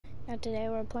And today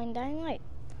we're playing Dying Light.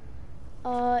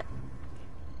 Yeah.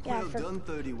 Well done,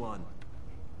 31.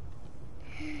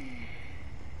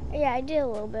 Yeah, I did a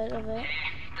little bit of it.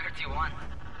 31.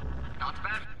 Not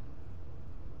bad.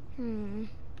 I'm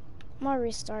gonna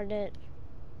restart it.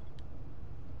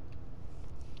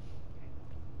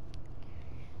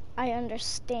 I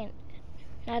understand.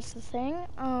 That's the thing.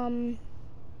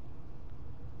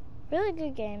 Really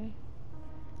good game.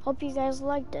 Hope you guys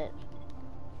liked it.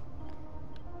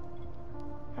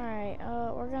 Alright,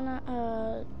 we're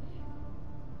gonna,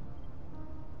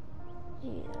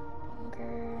 yeah,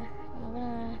 bunker. I'm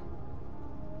gonna...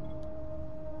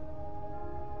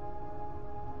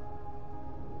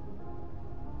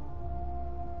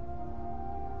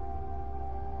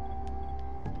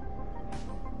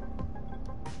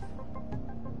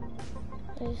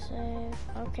 Please save.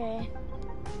 Okay.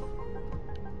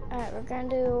 Alright, we're gonna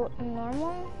do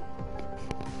normal.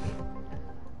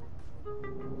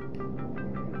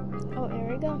 Oh, here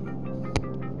we go.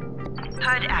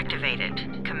 HUD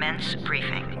activated. Commence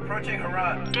briefing. Approaching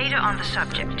Haran. Data on the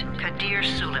subject, Kadir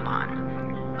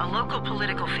Suleiman, a local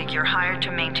political figure hired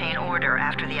to maintain order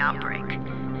after the outbreak.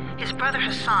 His brother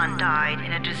Hassan died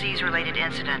in a disease-related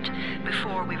incident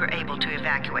before we were able to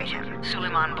evacuate him.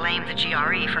 Suleiman blamed the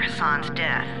GRE for Hassan's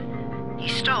death. He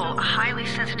stole a highly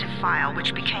sensitive file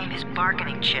which became his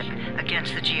bargaining chip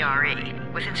against the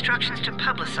GRE, with instructions to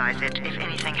publicize it if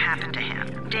anything happened to him.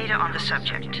 Data on the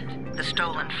subject, the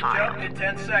stolen file. Jump in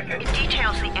 10 seconds. It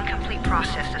details the incomplete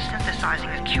process of synthesizing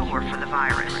a cure for the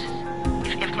virus.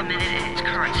 If implemented in its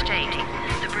current state,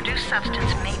 the produced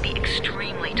substance may be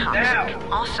extremely toxic.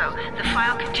 Now. Also, the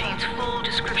file contains full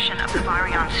description of the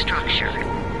virion's structure.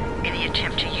 Any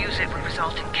attempt to use it would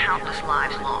result in countless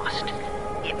lives lost.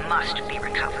 It must be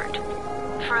recovered.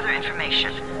 Further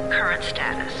information, current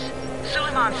status.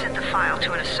 Suleiman sent the file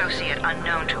to an associate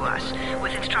unknown to us,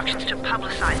 with instructions to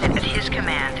publicize it at his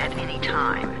command at any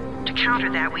time. To counter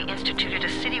that, we instituted a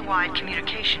citywide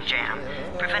communication jam,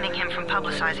 preventing him from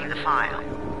publicizing the file.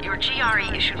 Your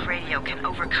GRE-issued radio can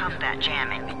overcome that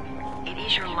jamming. It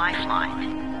is your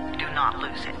lifeline. Do not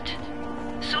lose it.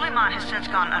 Suleiman has since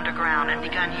gone underground and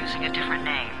begun using a different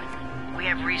name. We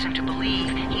have reason to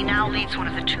believe he now leads one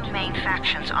of the two main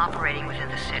factions operating within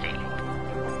the city.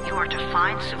 You are to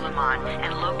find Suleiman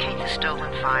and locate the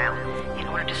stolen file in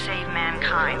order to save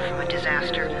mankind from a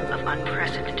disaster of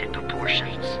unprecedented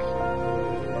proportions.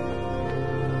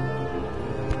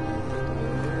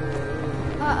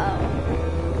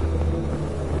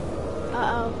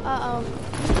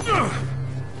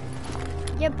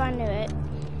 Yep, I knew it.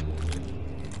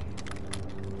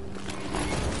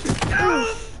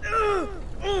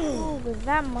 Ooh,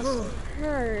 that must have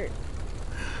hurt.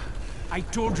 I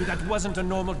told you that wasn't a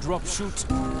normal drop shoot.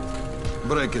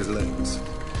 Break his legs,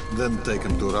 then take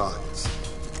him to rides.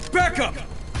 Back up!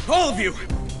 All of you!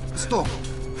 Stop!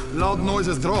 Loud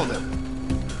noises draw them.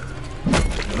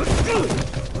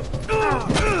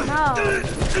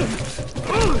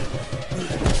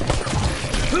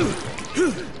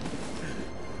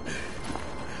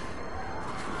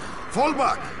 Fall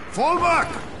back! Fall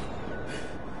back!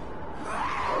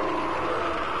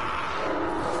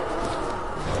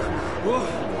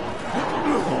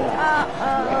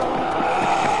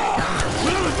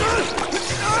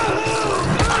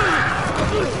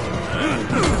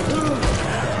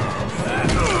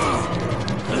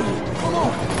 Come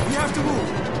on! We have to move!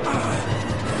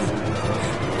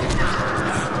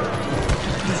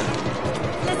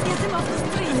 Let's get him off the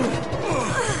street!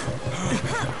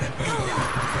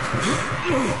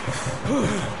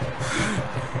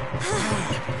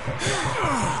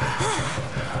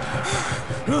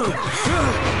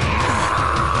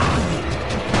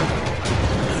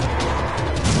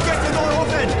 Get the door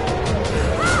open!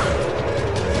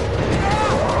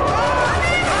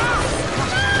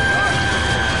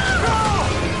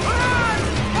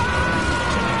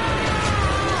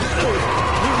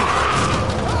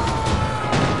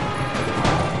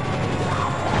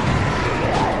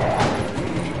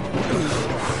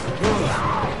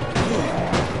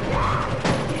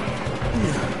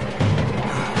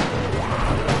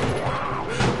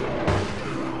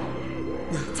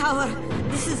 Tower,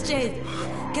 this is Jade.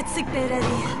 Get sick bay ready.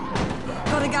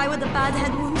 Got a guy with a bad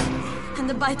head wound and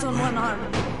a bite on one arm.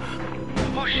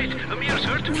 Oh shit, Amir's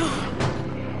hurt? No,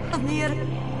 Amir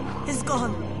is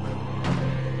gone.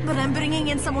 But I'm bringing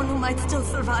in someone who might still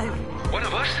survive. One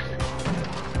of us?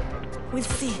 We'll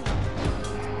see.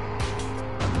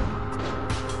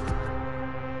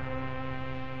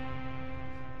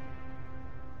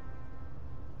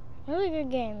 Really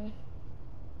good game.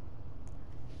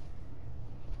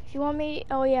 If you want me,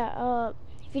 oh yeah,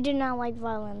 if you did not like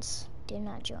violence, Do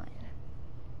not join.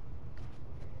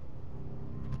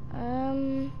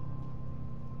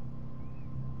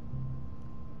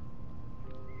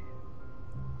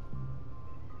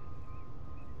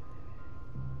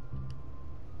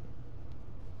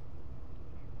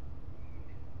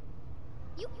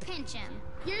 You pinch him.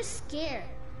 You're scared.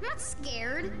 I'm not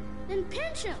scared. Then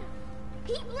pinch him.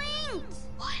 He blinked.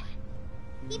 What?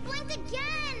 He blinked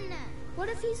again. What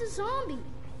if he's a zombie?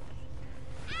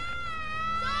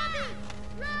 Zombie!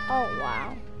 Run! Oh,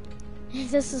 wow.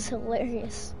 This is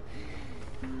hilarious.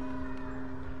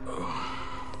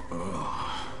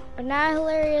 But not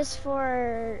hilarious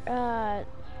for, I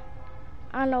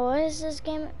don't know, what is this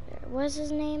game? What's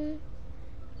his name?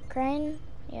 Crane?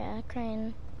 Yeah,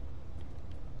 Crane.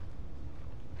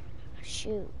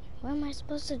 Shoot, what am I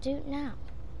supposed to do now?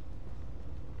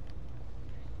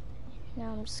 No,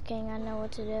 I'm just kidding, I know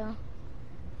what to do.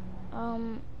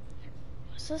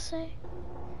 What's this say?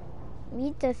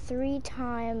 Meet the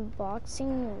 3-time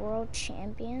boxing world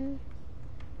champion.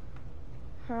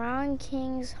 Around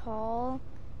King's Hall,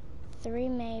 3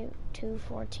 May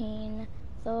 2014.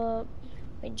 The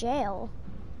jail.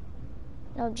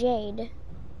 No, Jade.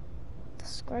 The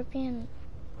Scorpion.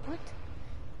 What?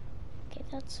 Okay,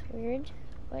 that's weird.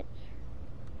 What?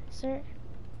 Is there?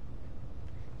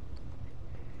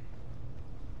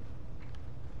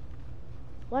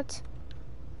 What?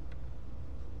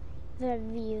 The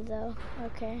view, though.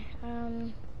 Okay.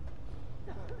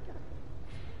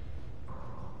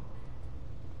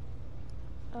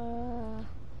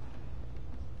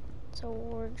 It's a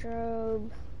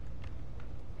wardrobe.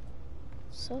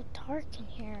 So dark in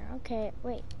here. Okay,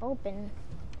 wait, open.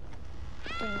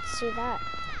 Didn't see that.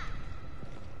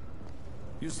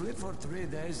 You sleep for 3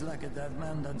 days like a dead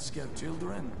man, then scare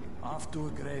children? Off to a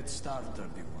great start,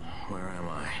 31. Where am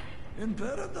I? In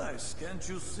paradise, can't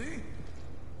you see?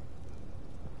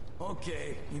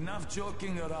 Okay, enough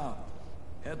joking around.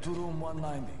 Head to room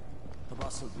 190. The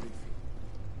boss will brief you.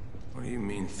 What do you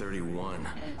mean, 31?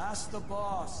 Ask the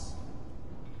boss.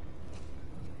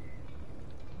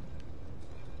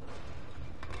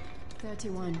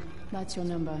 31. That's your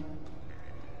number.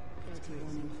 31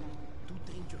 in fact.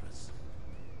 Too dangerous.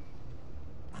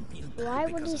 I'm being Why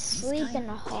would he sleep in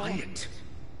a hall? Quiet.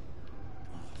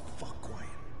 Oh, fuck quiet.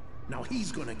 Now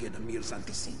he's gonna get Amir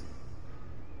Santisin.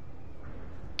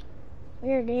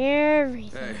 Weird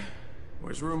everything. Hey,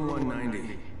 where's room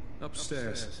 190?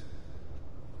 Upstairs.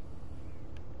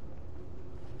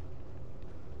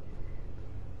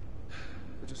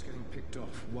 We're just getting picked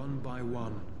off one by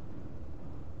one.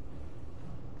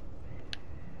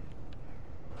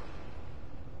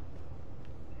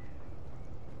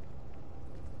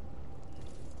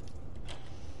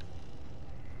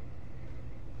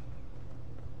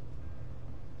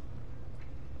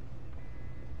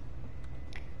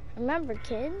 Remember,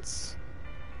 kids,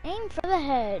 aim for the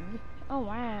head. Oh,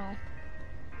 wow.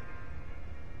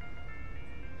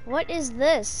 What is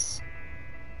this?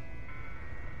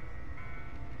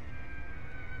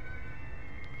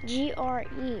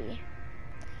 GRE.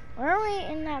 Where are we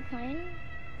in that plane?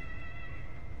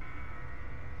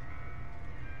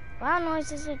 Loud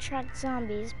noises attract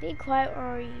zombies. Be quiet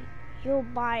or you'll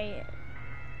buy it.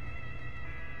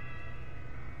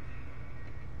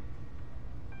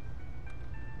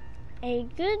 A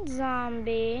good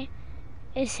zombie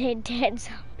is a dead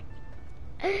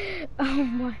zombie. Oh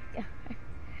my god.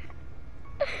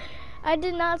 I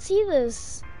did not see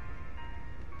this.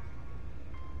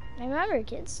 Remember,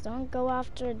 kids, don't go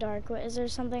after dark. Is there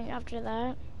something after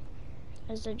that?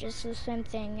 Or is it just the same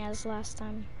thing as last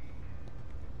time?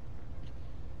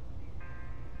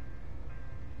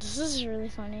 This is really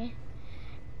funny.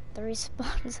 The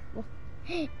responsible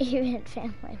event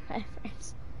family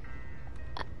members.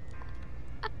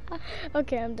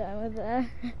 Okay, I'm done with that.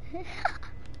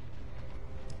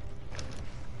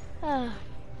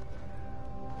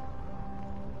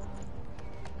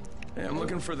 Hey, I'm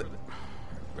looking for the...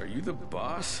 Are you the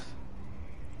boss?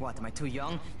 What, am I too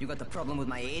young? You got the problem with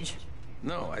my age?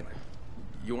 No,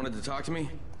 You wanted to talk to me?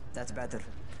 That's better.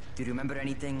 Do you remember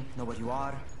anything? Know what you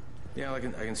are? Yeah, I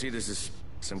can see this is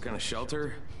some kind of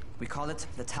shelter. We call it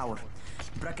the Tower.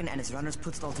 Brecken and his runners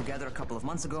put it all together a couple of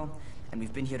months ago, and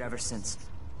we've been here ever since.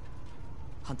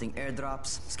 Hunting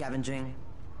airdrops, scavenging,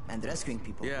 and rescuing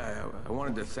people. Yeah, I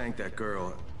wanted to thank that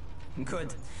girl.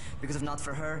 Good, because if not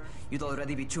for her, you'd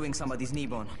already be chewing somebody's knee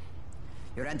bone.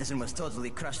 Your Anderson was totally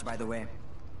crushed, by the way.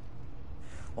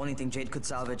 Only thing Jade could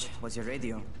salvage was your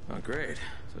radio. Oh, great.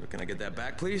 So can I get that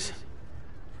back, please?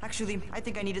 Actually, I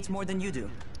think I need it more than you do.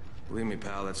 Believe me,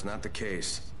 pal, that's not the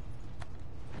case.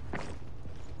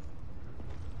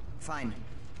 Fine.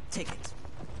 Take it.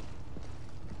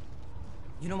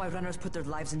 You know why runners put their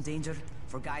lives in danger?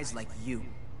 For guys like you.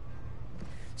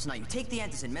 So now you take the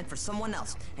antizin meant for someone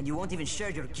else, and you won't even share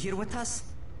your gear with us?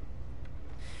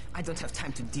 I don't have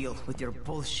time to deal with your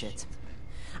bullshit.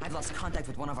 I've lost contact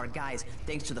with one of our guys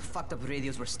thanks to the fucked up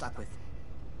radios we're stuck with.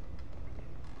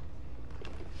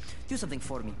 Do something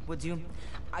for me, would you?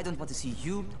 I don't want to see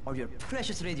you or your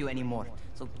precious radio anymore,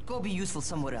 so go be useful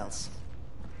somewhere else.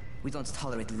 We don't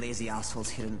tolerate lazy assholes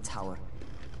here in the tower.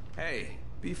 Hey,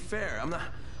 be fair. I'm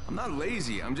not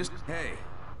lazy. I'm just, hey,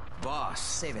 boss.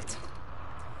 Save it.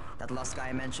 That last guy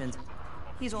I mentioned,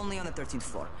 he's only on the 13th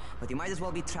floor, but he might as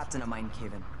well be trapped in a mine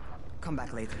cave-in. Come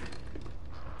back later.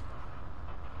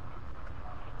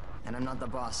 And I'm not the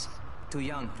boss. Too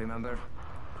young, remember?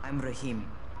 I'm Rahim.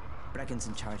 Brecken's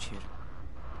in charge here.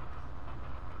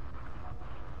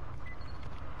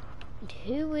 And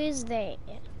who is that?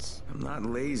 I'm not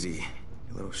lazy,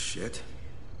 you little shit.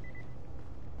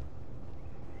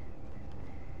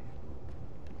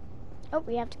 Oh,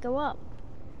 we have to go up.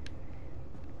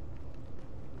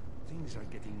 Things are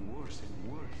getting worse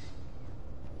and worse.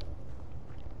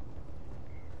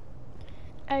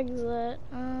 Exit.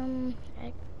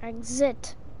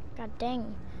 Exit. God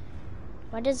dang.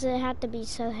 Why does it have to be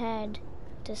so hard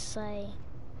to say?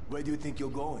 Where do you think you're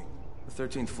going? The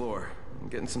 13th floor. I'm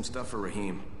getting some stuff for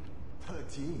Rahim.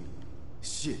 13?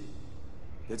 Shit.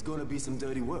 That's gonna be some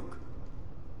dirty work.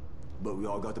 But we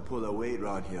all got to pull our weight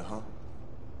around here, huh?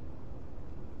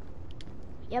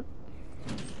 Yep.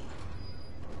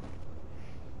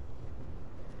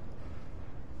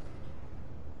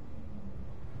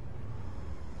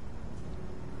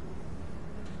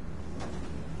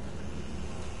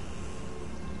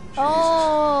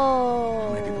 Oh.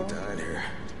 How many people died here?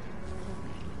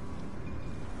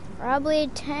 Probably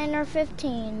 10 or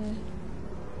 15.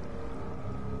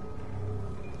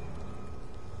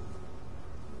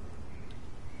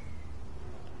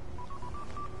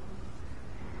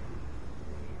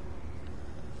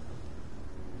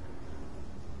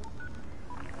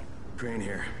 Crane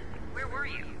here. Where were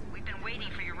you? We've been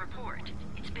waiting for your report.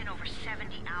 It's been over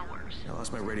 70 hours. I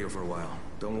lost my radio for a while.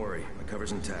 Don't worry, my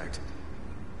cover's intact.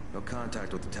 No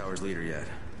contact with the tower's leader yet.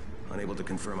 Unable to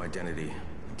confirm identity.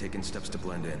 I'm taking steps to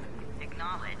blend in.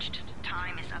 Acknowledged.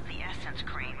 Time is of the essence,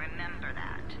 Crane. Remember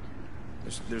that.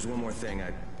 There's one more thing.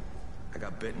 I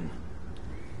got bitten.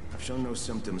 I've shown no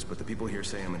symptoms, but the people here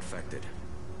say I'm infected.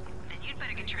 Then you'd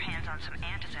better get your hands on some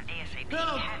antizin ASAP,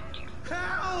 Help! hadn't you?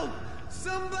 Help!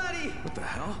 Somebody! What the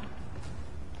hell?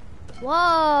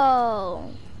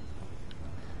 Whoa.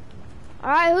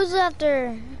 Alright, who's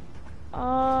after?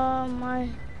 My...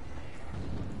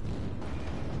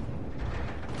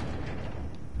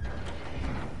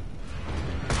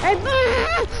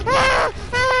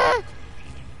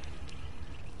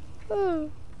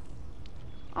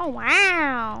 Oh,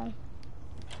 wow.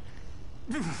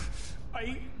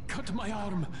 I cut my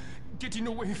arm, getting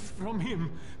away from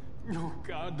him. Oh,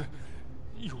 God.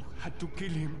 You had to kill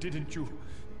him, didn't you?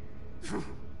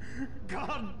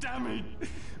 God damn it!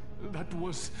 That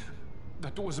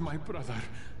was my brother.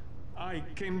 I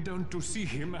came down to see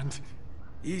him and...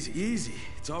 Easy.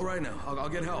 It's all right now. I'll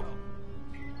get help.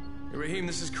 Hey, Rahim,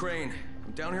 this is Crane.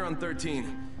 I'm down here on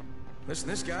 13. Listen,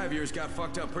 this guy of yours got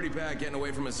fucked up pretty bad getting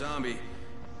away from a zombie.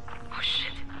 Oh,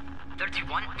 shit.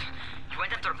 31? You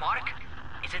went after Mark?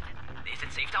 Is it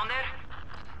safe down there?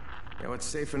 Yeah, well, it's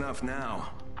safe enough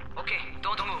now. Okay,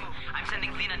 don't move. I'm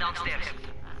sending Lena downstairs.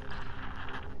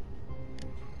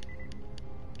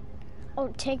 Oh,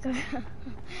 take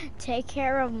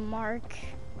care of Mark.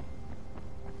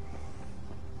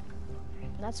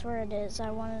 That's where it is.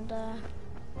 I wanted to...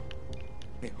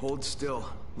 Hey, hold still.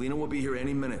 Lena will be here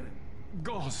any minute.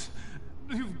 Gauze.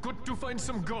 You've got to find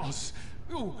some gauze.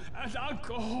 Oh, and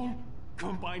alcohol.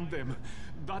 Combine them.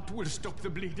 That will stop the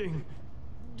bleeding.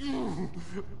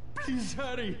 Please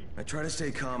hurry. I try to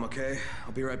stay calm, okay?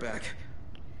 I'll be right back.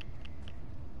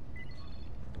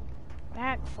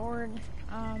 Back, forward.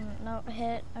 No,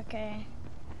 hit. Okay.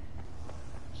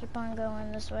 Keep on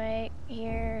going this way.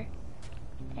 Here.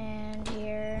 And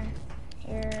here.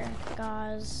 Here.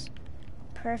 Gauze.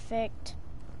 Perfect.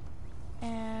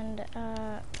 And,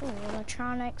 ooh,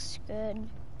 electronics. Good.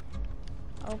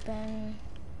 Open.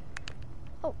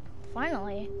 Oh,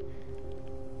 finally.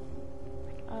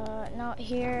 No,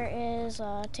 here is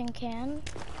a tin can.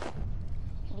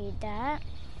 Need that.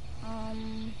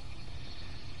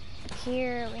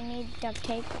 Here we need duct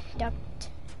tape. Let's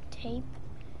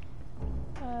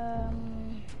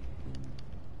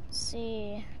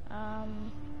see. I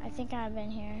think I've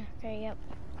been here. Okay, yep.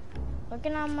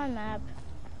 Looking on my map.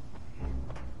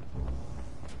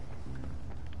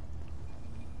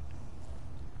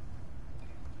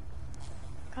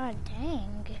 God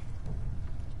dang.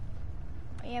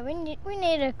 Yeah, we need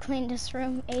to clean this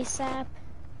room ASAP.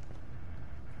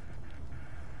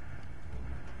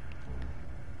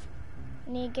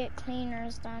 Need to get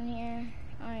cleaners down here.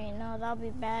 Alright, no, that'll be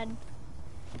bad.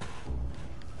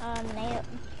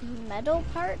 Metal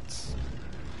parts?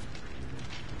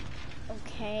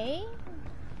 Okay.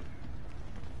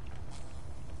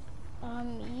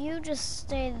 You just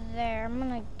stay there. I'm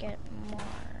gonna get more.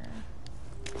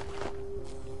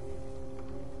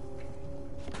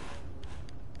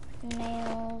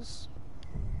 Nails.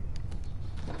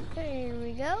 There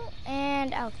we go.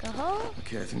 And alcohol.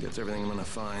 Okay, I think that's everything I'm gonna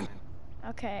find.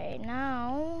 Okay,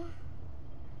 now...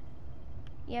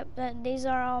 Yep, these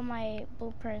are all my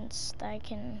blueprints that I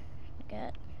can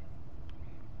get.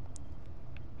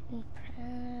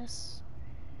 Press.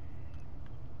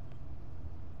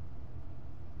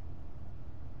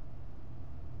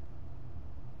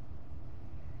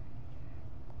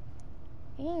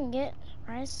 You can get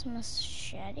rice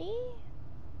machete?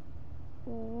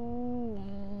 Ooh,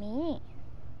 me.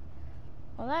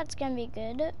 Well, that's gonna be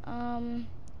good.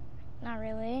 Not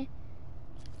really.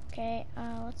 Okay,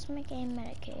 let's make a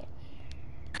medikit.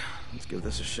 Let's give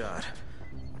this a shot.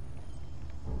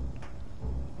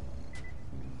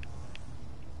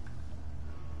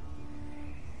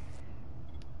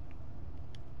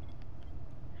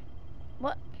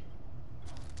 What?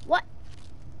 What?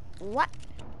 What?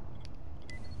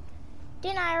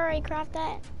 Didn't I already craft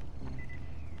that?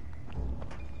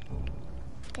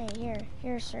 Okay,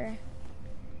 here, sir.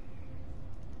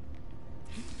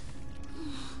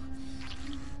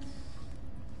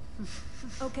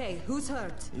 Okay, who's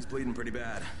hurt? He's bleeding pretty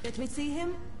bad. Let me see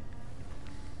him.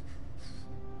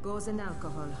 Gauze and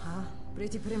alcohol, huh?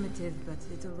 Pretty primitive, but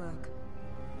it'll work.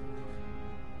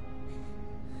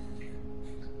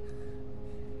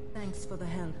 Thanks for the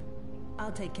help.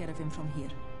 I'll take care of him from here.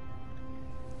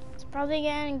 It's probably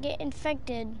gonna get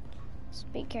infected, so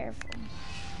be careful.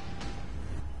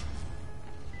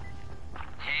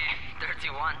 Hey,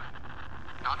 31.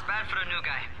 Not bad for a new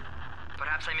guy.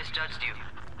 Perhaps I misjudged you.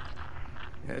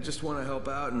 I just want to help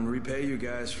out and repay you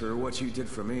guys for what you did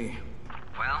for me.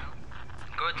 Well,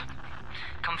 good.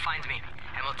 Come find me,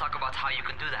 and we'll talk about how you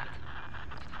can do that.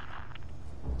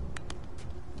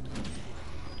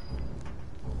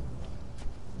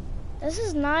 This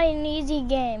is not an easy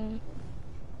game.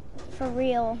 For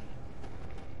real.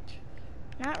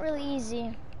 Not really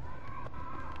easy.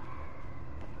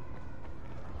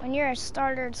 When you're a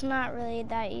starter, it's not really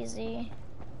that easy.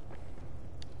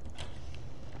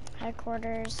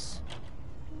 Headquarters.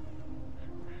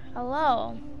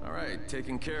 Hello. All right,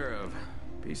 taken care of.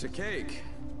 Piece of cake.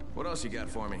 What else you got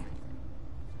for me?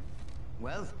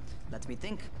 Well, let me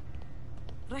think.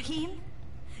 Rahim,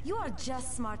 you are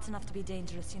just smart enough to be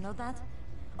dangerous, you know that?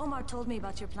 Omar told me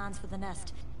about your plans for the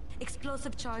nest.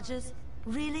 Explosive charges?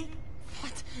 Really?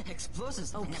 What?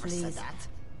 Explosives? Oh, I never please. said that.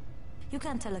 You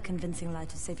can't tell a convincing lie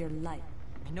to save your life.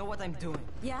 I know what I'm doing.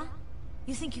 Yeah?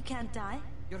 You think you can't die?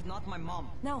 You're not my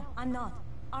mom. No, I'm not.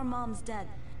 Our mom's dead.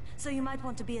 So you might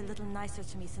want to be a little nicer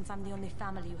to me since I'm the only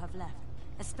family you have left.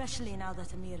 Especially now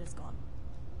that Amir is gone.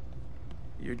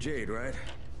 You're Jade, right?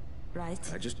 Right.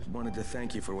 I just wanted to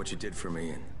thank you for what you did for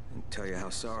me and tell you how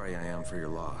sorry I am for your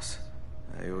loss.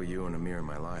 I owe you and Amir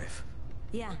my life.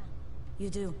 Yeah, you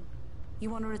do. You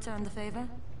want to return the favor?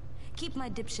 Keep my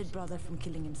dipshit brother from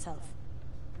killing himself.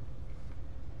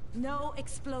 No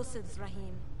explosives,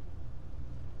 Rahim.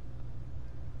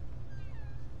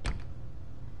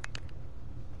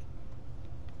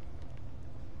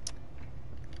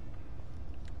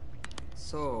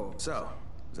 So, is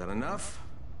that enough?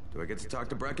 Do I get to talk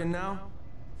to Brecken now?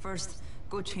 First,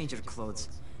 go change your clothes.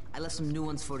 I left some new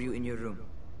ones for you in your room.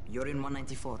 You're in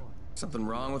 194. Something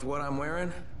wrong with what I'm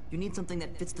wearing? You need something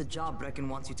that fits the job Brecken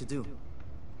wants you to do.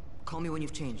 Call me when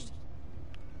you've changed.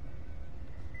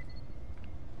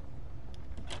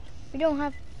 We don't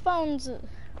have phones.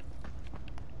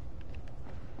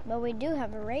 But we do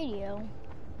have a radio.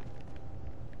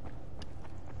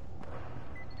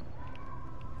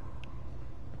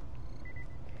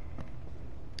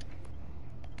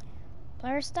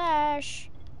 Player stash.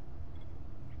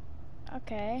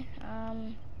 Okay, I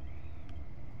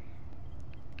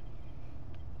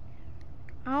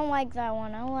don't like that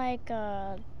one. I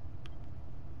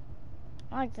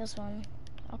like this one.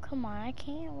 Oh, come on, I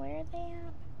can't. Where are they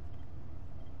at?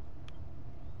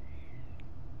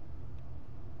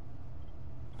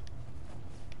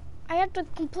 I have to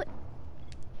complete...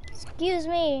 Excuse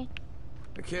me.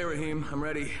 Okay, Rahim, I'm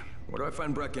ready. Where do I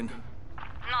find Brecken?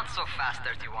 Not so fast,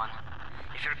 31.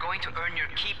 If you're going to earn your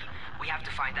keep, we have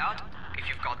to find out if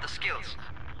you've got the skills.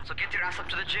 So get your ass up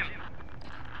to the gym.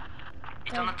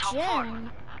 It's on the top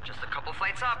floor. Just a couple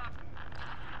flights up.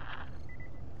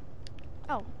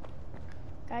 Oh.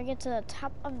 Gotta get to the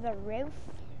top of the roof.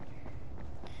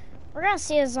 We're gonna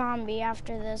see a zombie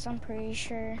after this, I'm pretty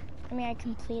sure. I mean, I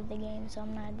completed the game, so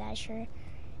I'm not that sure.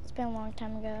 It's been a long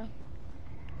time ago.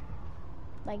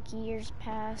 Like years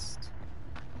past.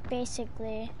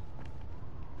 Basically.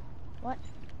 What?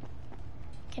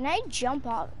 Can I jump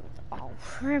off? Oh,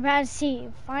 we're about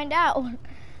to find out.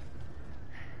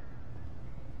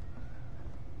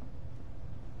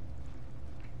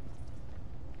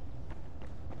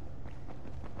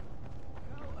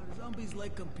 Are zombies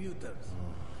like computers?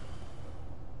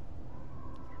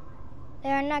 They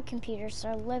are not computers,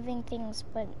 they're living things,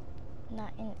 but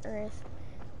not in Earth.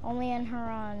 Only in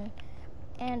Haran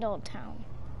and Old Town.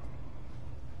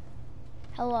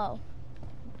 Hello.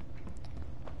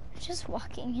 Just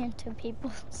walking into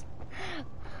people's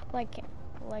like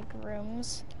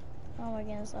rooms. Oh my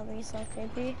goodness, that'll be so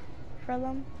creepy for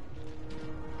them.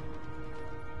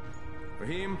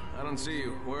 Raheem, I don't see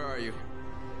you. Where are you?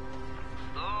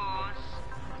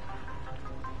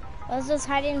 Was this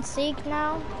hide and seek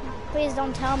now? Please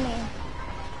don't tell me.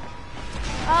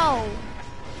 Oh.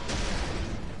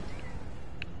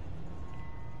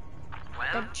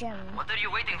 Well, the gym. What are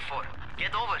you waiting for?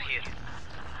 Get over here.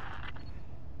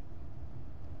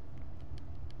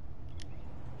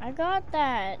 I got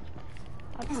that.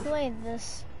 I'll play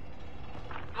this.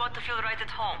 You want to feel right at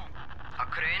home. A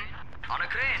crane on a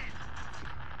crane.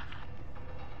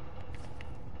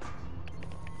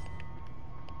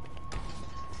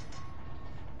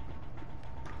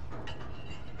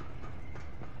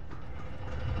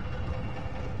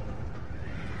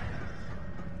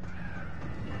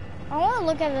 I want to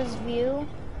look at this view.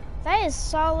 That is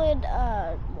solid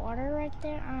water right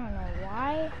there. I don't know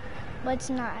why, but it's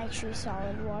not actually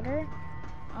solid water.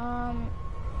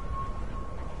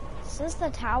 Is this the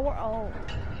tower? Oh.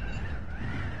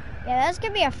 Yeah, that's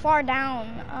gonna be a far down.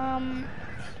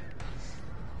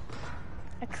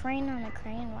 A crane on a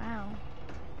crane, wow.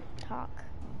 Talk.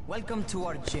 Welcome to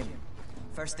our gym.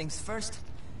 First things first,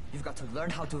 you've got to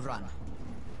learn how to run.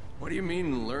 What do you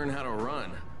mean, learn how to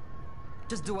run?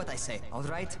 Just do what I say, all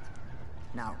right?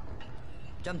 Now,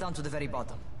 jump down to the very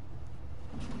bottom.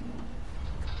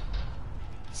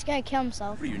 He's gonna kill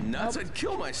himself. What are you nuts? I'd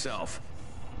kill myself.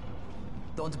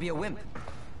 Don't be a wimp.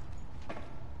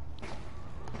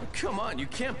 Come on, you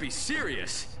can't be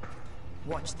serious.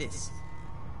 Watch this.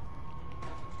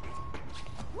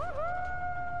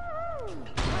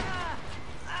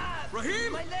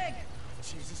 Raheem! My leg!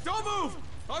 Jesus, don't move!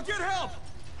 I'll get help!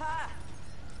 Ha!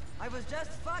 I was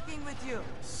just fucking with you.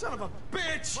 Son of a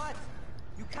bitch! What?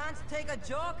 You can't take a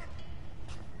joke?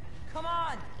 Come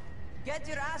on! Get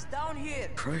your ass down here!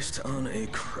 Christ on a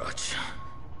crutch.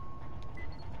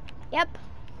 Yep.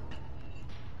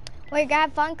 Wait, you got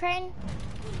have fun, Crane?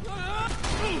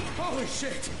 Holy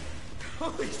shit!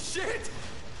 Holy shit!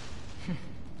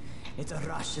 It's a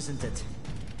rush, isn't it?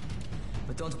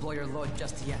 But don't blow your load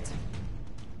just yet.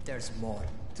 There's more.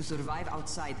 To survive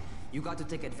outside, you got to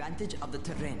take advantage of the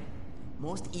terrain.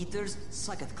 Most eaters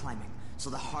suck at climbing, so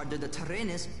the harder the terrain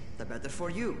is, the better for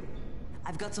you.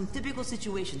 I've got some typical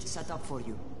situations set up for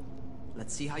you.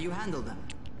 Let's see how you handle them.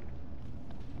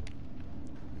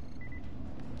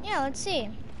 Yeah, let's see.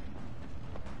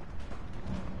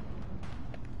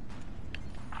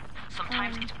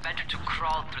 Sometimes it's better to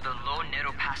crawl through the low,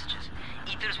 narrow passages.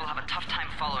 Eaters will have a tough time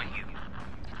following you.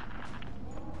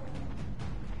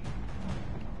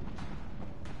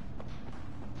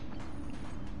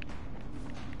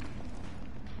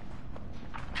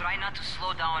 Try not to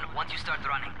slow down once you start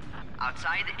running.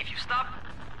 Outside, if you stop,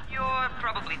 you're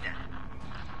probably dead.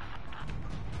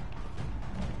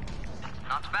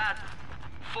 Not bad.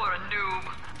 For a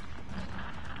noob.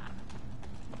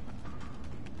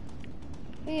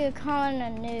 Who you calling a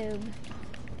noob?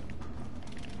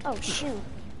 Oh, shoot.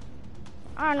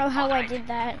 I don't know how I did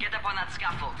that. Get up on that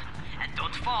scaffold. And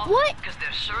don't fall. What? Because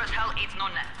there sure as hell ain't no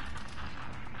net.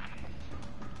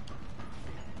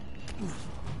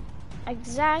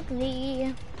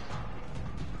 Exactly.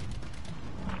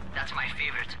 That's my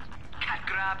favorite. Cat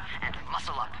grab and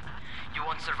muscle up. You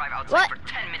won't survive outside for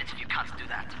 10 minutes if you can't do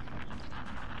that.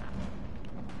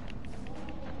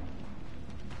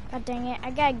 God dang it,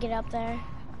 I gotta get up there.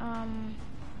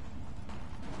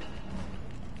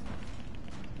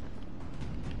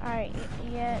 Alright,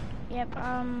 yep,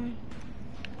 I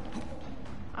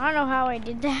don't know how I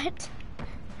did that.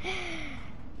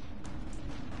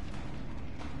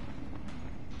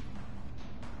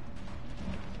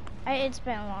 It's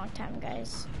been a long time,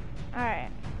 guys.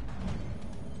 Alright.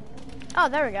 Oh,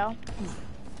 there we go.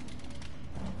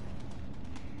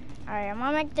 Alright, I'm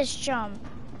gonna make this jump.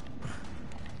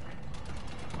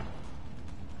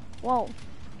 Whoa.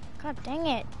 God dang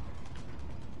it.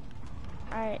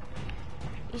 Alright.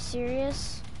 You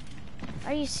serious?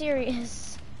 Are you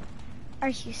serious? Are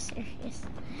you serious?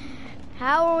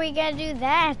 How are we gonna do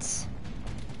that?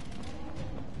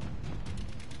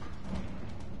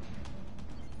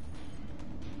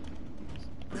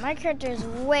 My character is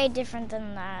way different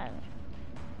than that.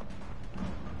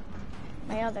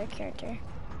 My other character.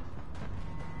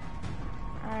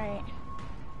 Alright.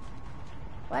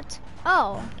 What?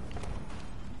 Oh.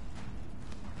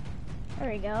 There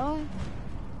we go.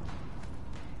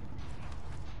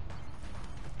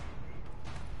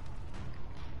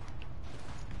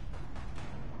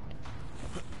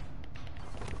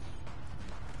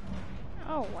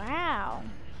 Oh, wow.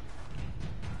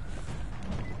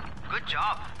 Good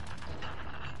job.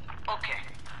 Okay,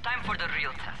 time for the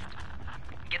real test.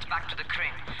 Get back to the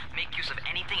crane. Make use of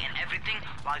anything and everything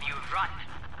while you run.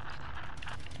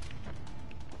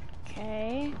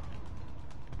 Okay.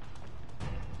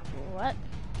 What?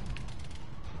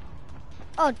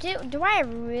 Oh, do I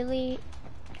really?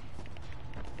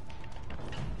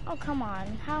 Oh, come on.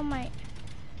 How am I?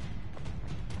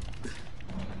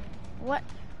 What?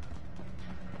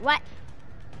 What?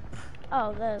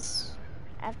 Oh, this.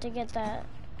 I have to get that.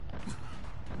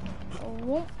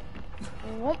 Whoop.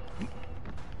 Whoop.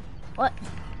 What?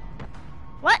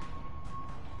 What?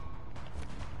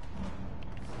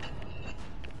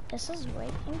 This is way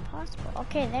impossible.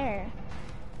 Okay, there.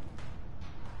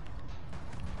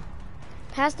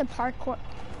 Past the parkour.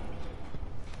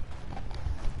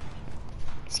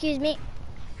 Excuse me.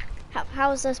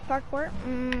 How is this parkour?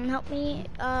 Help me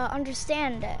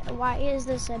understand. Why is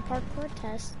this a parkour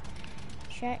test?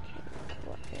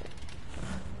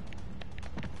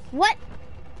 What?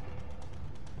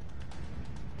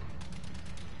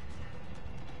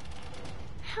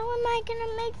 How am I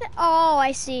gonna make that? Oh,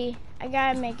 I see. I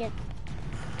gotta make it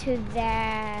to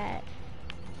that.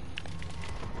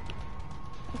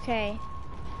 Okay.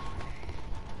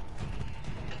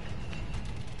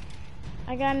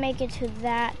 I gotta make it to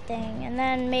that thing, and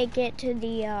then make it to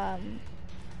the,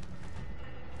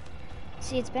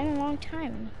 See, it's been a long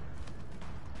time.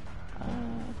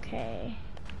 Okay.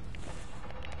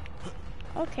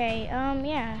 Okay,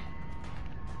 yeah.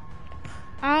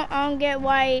 I don't get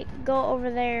why go over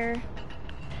there.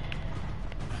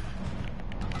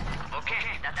 Okay,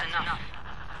 that's enough.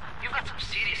 You've got some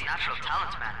serious natural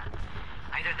talent, man.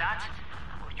 Either that,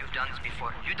 or you've done this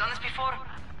before. You done this before?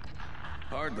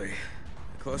 Hardly.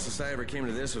 The closest I ever came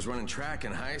to this was running track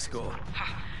in high school.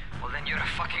 Well, then you're a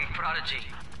fucking prodigy.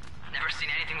 Never seen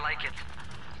anything like it.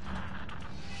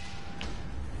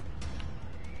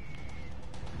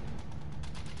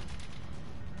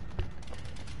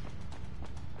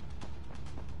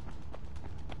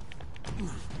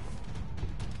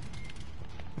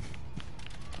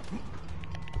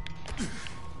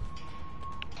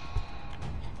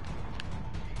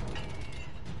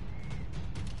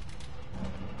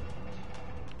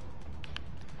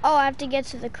 Oh, I have to get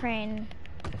to the crane.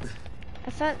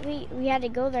 I thought we had to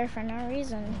go there for no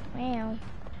reason. Wow.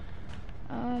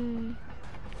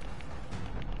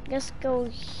 Let's go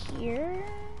here.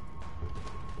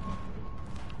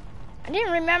 I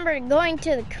didn't remember going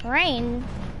to the crane.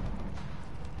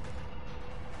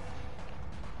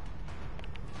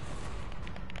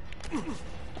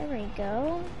 There we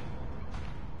go.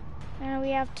 Now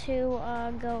we have to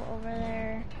go over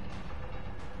there.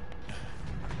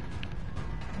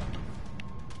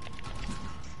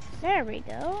 There we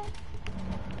go.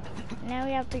 Now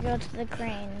we have to go to the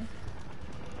crane.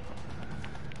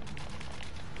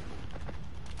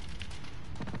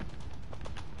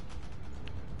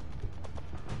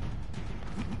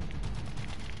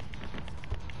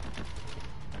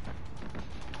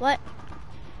 What?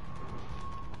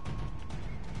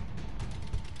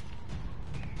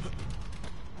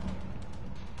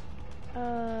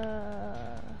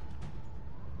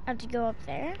 I have to go up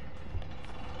there.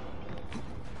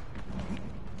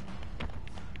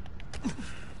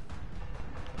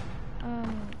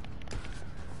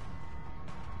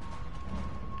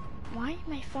 Why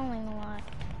am I falling a lot?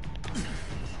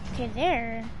 Okay,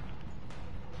 there.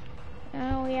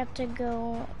 Now we have to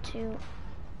go to...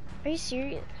 Are you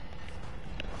serious?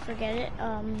 Forget it.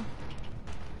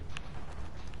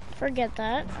 Forget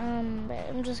that.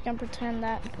 I'm just gonna pretend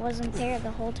that wasn't there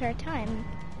the whole entire time.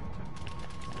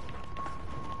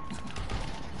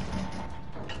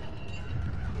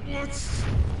 What's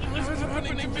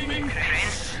happening to me?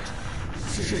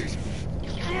 Shit.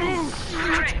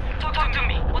 Trey, talk to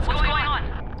me. What's going on?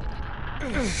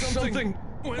 Something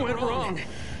went wrong.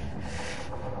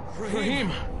 Raheem!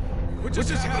 What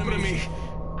just happened to me?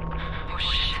 Oh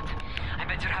shit. I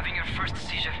bet you're having your first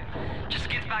seizure. Just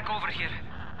get back over here.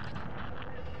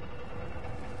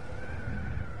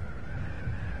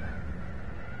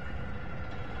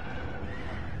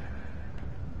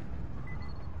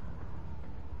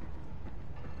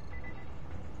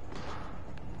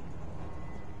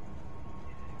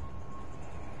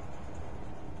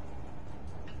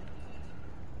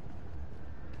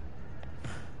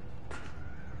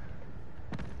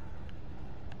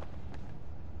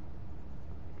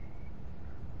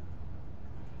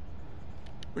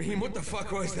 Raheem, what the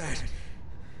fuck was that?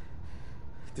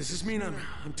 Does this mean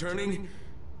I'm turning?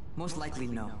 Most likely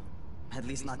no. At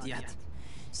least not yet.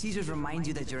 Seizures remind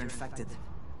you that you're infected.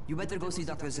 You better go see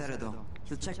Dr. Zera though.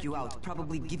 He'll check you out,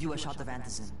 probably give you a shot of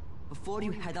antizin. Before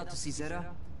you head out to see Zera,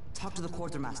 talk to the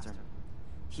quartermaster.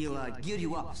 He'll gear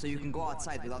you up so you can go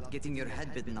outside without getting your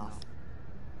head bitten off.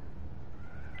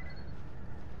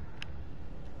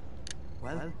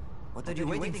 Well, what are you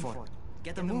waiting for?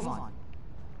 Get a move on.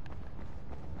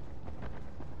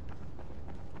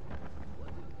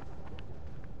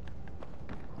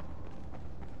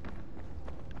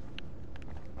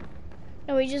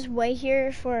 No, we just wait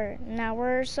here for an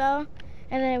hour or so,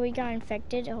 and then we got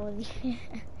infected. Holy.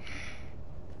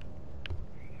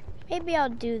 Maybe I'll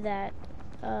do that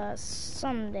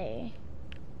someday.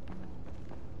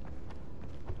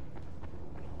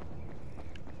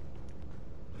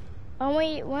 When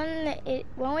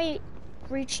we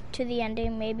reach to the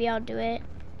ending, maybe I'll do it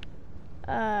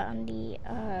on the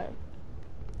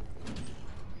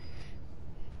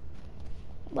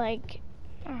like,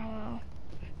 I don't know.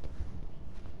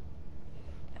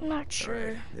 I'm not sure. All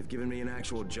right. They've given me an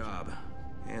actual job,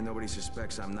 and nobody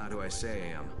suspects I'm not who I say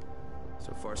I am.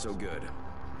 So far, so good.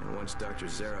 And once Dr.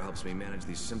 Zera helps me manage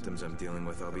these symptoms I'm dealing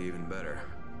with, I'll be even better.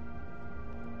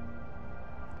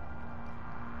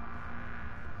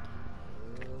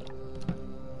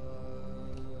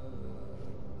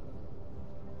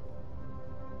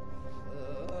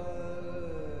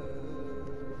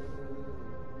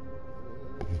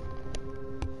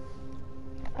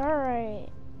 All right.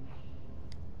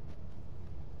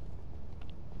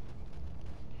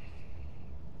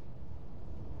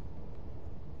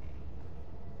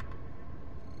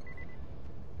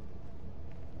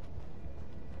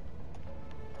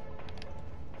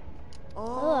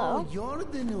 Oh, you're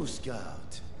the new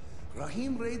scout.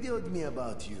 Raheem radioed me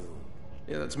about you.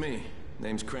 Yeah, that's me.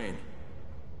 Name's Crane.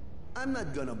 I'm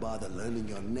not gonna bother learning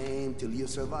your name till you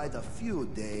survive a few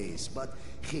days, but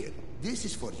here, this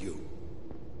is for you.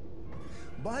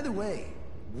 By the way,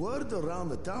 word around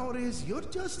the tower is you're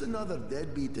just another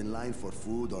deadbeat in line for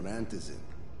food or antizin.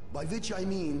 By which I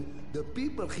mean, the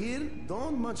people here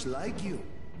don't much like you.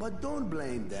 But don't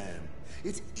blame them.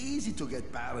 It's easy to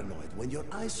get paranoid when you're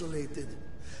isolated.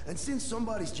 And since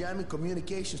somebody's jamming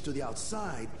communications to the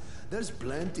outside, there's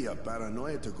plenty of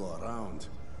paranoia to go around.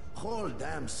 Whole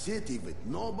damn city with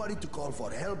nobody to call for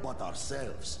help but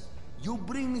ourselves. You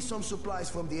bring me some supplies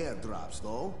from the airdrops,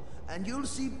 though, and you'll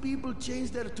see people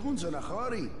change their tunes in a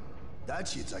hurry. That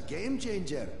shit's a game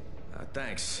changer.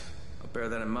 Thanks. I'll bear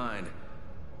that in mind.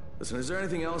 Listen, is there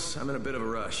anything else? I'm in a bit of a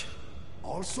rush.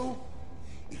 Also,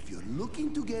 if you're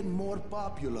looking to get more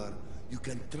popular, you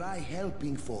can try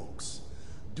helping folks.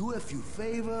 Do a few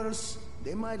favors,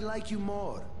 they might like you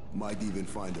more. Might even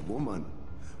find a woman.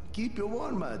 Keep you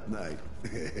warm at night.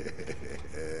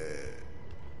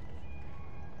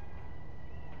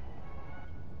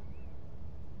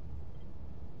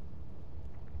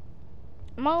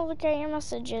 I'm gonna look at your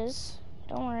messages.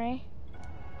 Don't worry.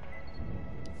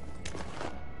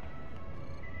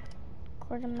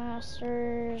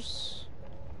 Quartermasters.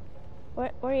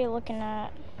 What are you looking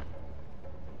at?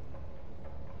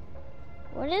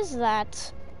 What is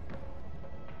that?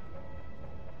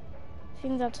 I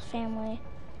think that's a family.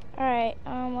 Alright,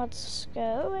 let's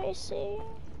go, I see.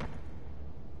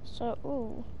 So,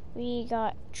 ooh, we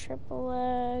got triple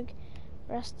leg,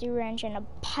 rusty wrench, and a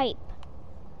pipe.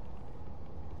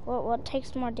 What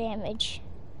takes more damage?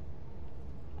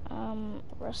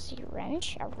 Rusty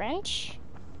wrench? A wrench?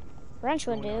 Wrench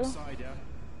would do.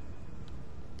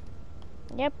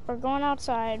 Yep, we're going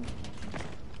outside.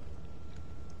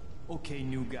 Okay,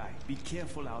 new guy, be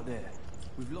careful out there.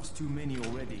 We've lost too many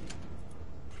already.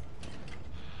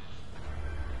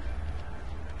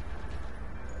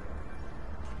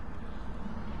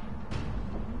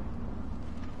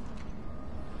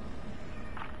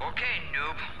 Okay,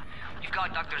 noob. You've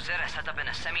got Dr. Zera set up in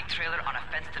a semi-trailer on a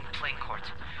fenced-in playing court.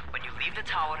 When you leave the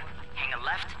tower, hang a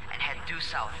left and head due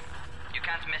south. You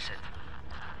can't miss it.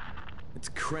 It's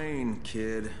Crane,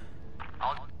 kid.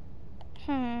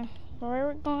 Where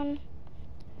are we going?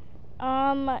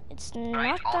 It's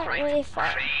not that right. really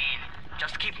far. Crane,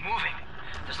 just keep moving.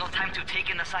 There's no time to take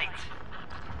in the sights.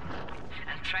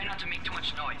 And try not to make too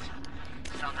much noise.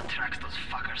 Sound attracts those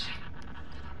fuckers.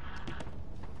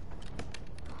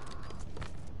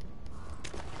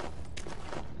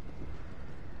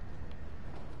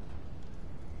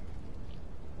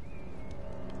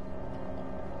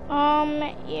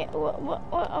 Yeah,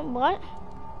 what?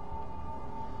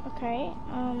 Okay,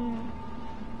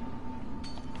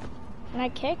 can I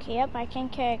kick? Yep, I can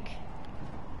kick.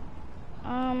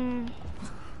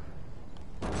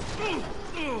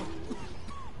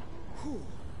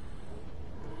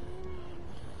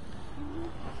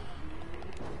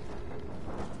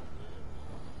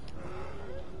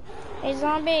 Hey,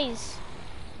 zombies!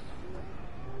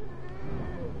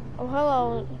 Oh,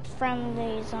 hello,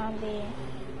 friendly zombie.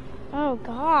 Oh,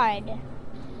 God.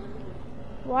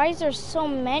 Why is there so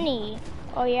many?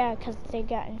 Oh, yeah, because they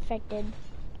got infected.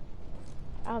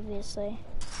 Obviously.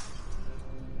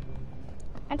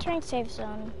 Entering safe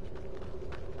zone.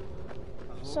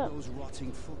 I hope those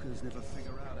rotting fuckers never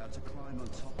figure out how to climb on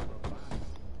top of a van.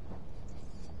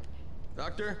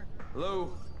 Doctor?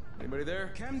 Hello? Anybody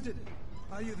there? Camden,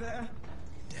 are you there?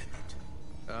 Damn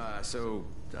it. So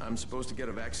I'm supposed to get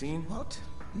a vaccine? What?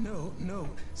 No.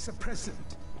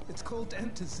 Suppressant. It's called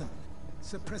antizin.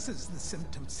 Suppresses the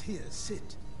symptoms. Here,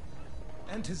 sit.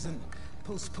 Antizin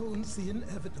postpones the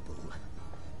inevitable.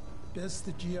 Best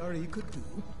the GRE could do.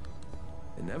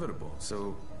 Inevitable?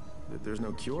 So there's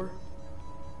no cure?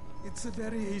 It's a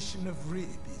variation of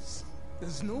rabies.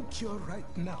 There's no cure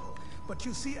right now, but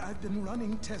you see, I've been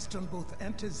running tests on both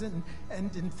antizin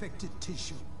and infected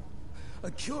tissue. A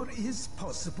cure is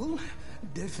possible,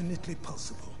 definitely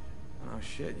possible. Oh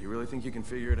shit, you really think you can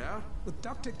figure it out? With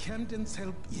Dr. Camden's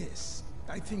help, yes.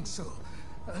 I think so.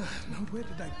 Now where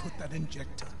did I put that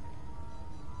injector?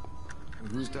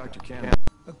 And who's Dr. Camden?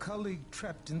 A colleague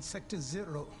trapped in Sector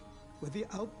 0, where the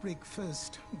outbreak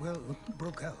first, well,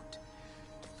 broke out.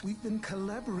 We've been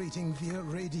collaborating via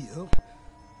radio,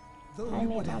 though we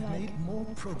would have made more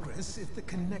progress if the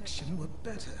connection were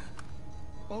better.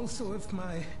 Also, if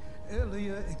my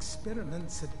earlier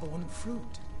experiments had borne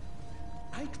fruit.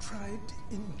 I tried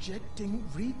injecting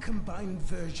recombined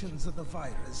versions of the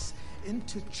virus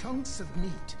into chunks of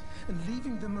meat and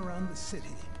leaving them around the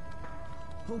city,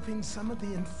 hoping some of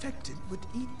the infected would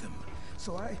eat them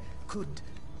so I could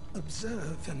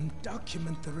observe and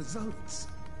document the results.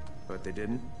 But they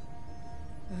didn't?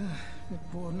 It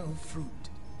bore no fruit.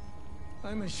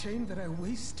 I'm ashamed that I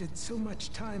wasted so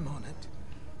much time on it.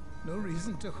 No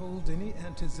reason to hold any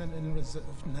antizin in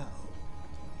reserve now.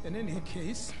 In any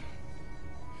case,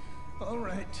 all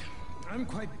right, I'm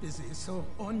quite busy, so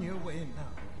on your way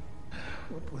now.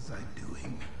 What was I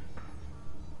doing?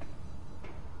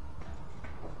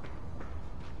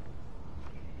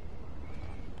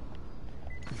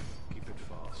 Keep it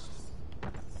fast.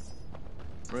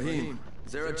 Rahim,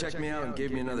 Zara checked me out and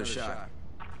gave me another shot.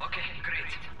 Okay,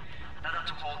 great. That ought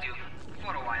to hold you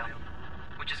for a while,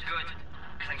 which is good,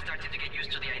 because I'm starting to get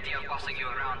used to the idea of bossing you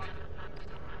around.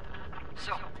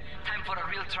 So, time for a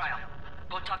real trial.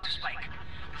 Go talk to Spike.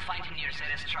 You'll find him near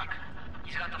Zera's truck.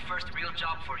 He's got the first real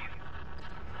job for you.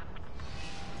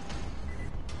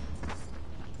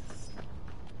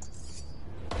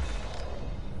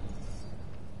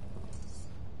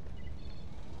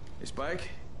 Hey, Spike.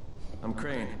 I'm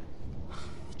Crane.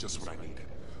 Just what I need.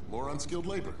 More unskilled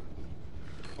labor.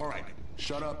 All right,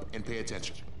 shut up and pay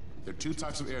attention. There are two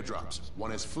types of airdrops.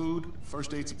 One has food,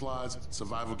 first aid supplies,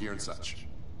 survival gear, and such.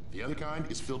 The other kind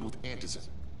is filled with antizin.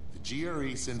 The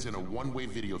GRE sends in a one-way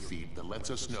video feed that lets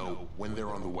us know when they're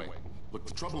on the way. Look,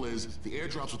 the trouble is, the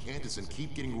airdrops with antizin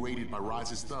keep getting raided by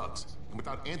Rise's thugs, and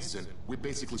without antizin, we're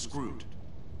basically screwed.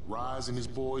 Rise and his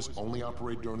boys only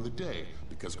operate during the day,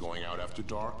 because going out after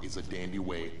dark is a dandy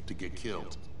way to get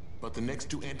killed. But the next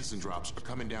two antizin drops are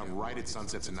coming down right at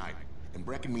sunset tonight, and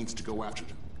Brecken means to go after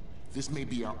them. This may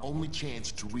be our only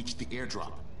chance to reach the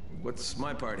airdrop. What's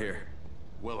my part here?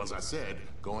 Well, as I said,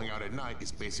 going out at night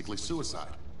is basically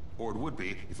suicide. Or it would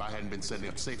be if I hadn't been setting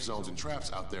up safe zones and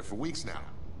traps out there for weeks now,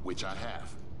 which I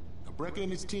have. Now, Brecken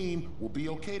and his team will be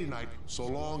okay tonight so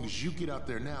long as you get out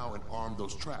there now and arm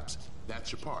those traps.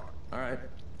 That's your part. All right.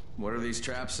 What are these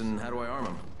traps and how do I arm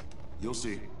them? You'll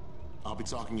see. I'll be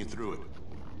talking you through it.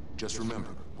 Just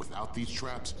remember, without these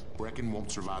traps, Brecken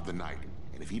won't survive the night.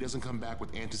 And if he doesn't come back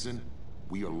with antizin,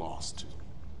 we are lost.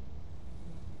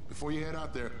 Before you head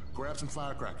out there, grab some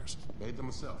firecrackers. Made them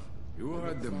myself. You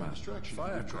heard the man.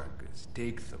 Firecrackers.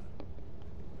 Take them.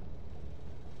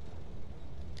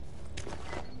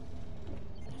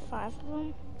 5 of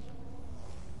them?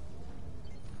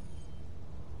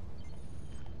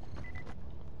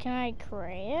 Can I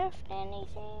craft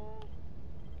anything?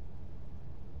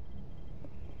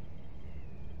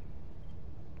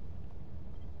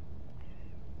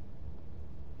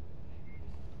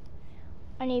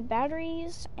 I need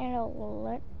batteries and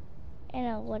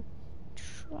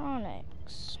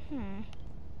electronics.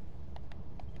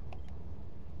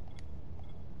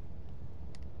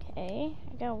 Okay,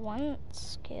 I got one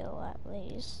skill at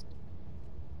least.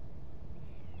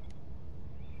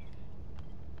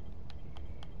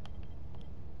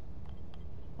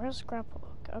 Where's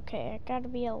scrapbook? Okay, I gotta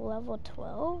be a level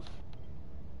 12.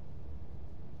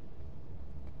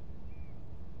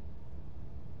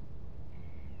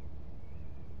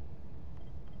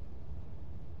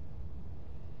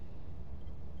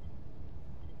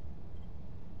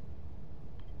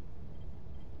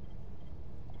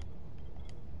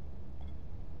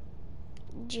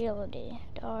 Agility,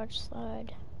 dodge,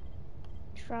 slide,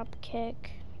 drop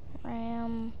kick,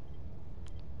 ram,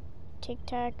 tic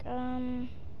tac,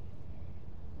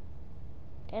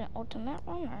 an ultimate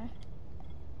runner.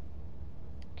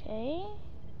 Okay.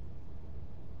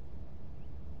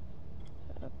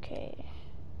 Okay.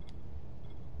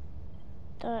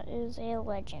 That is a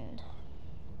legend.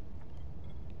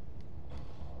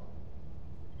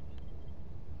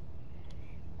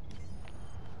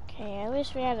 Okay, at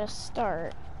least we had a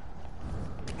start.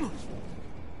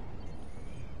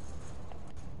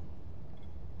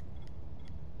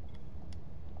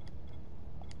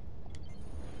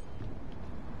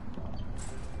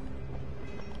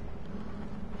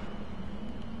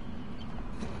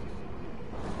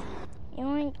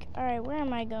 Yoink. Alright, where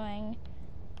am I going?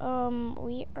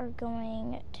 We are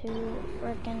going to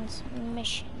Rickon's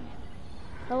mission.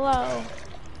 Hello.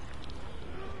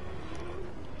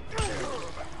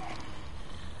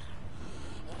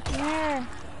 Come here.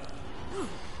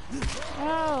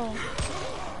 Oh.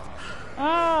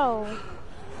 Oh.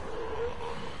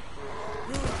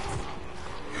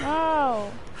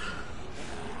 No.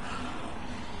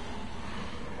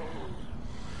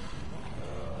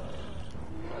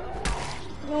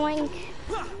 Yoink.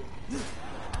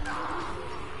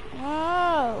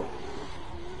 No.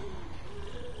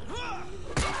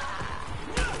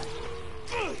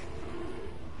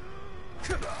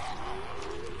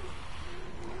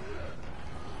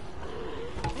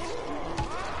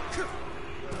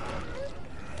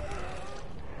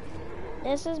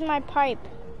 This is my pipe.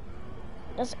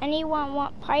 Does anyone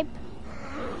want pipe?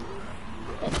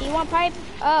 Do you want pipe?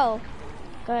 Oh,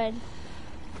 good.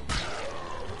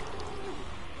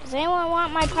 Does anyone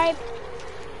want my pipe?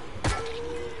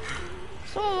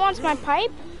 Someone wants my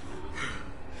pipe?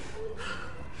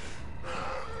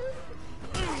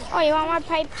 Oh, you want my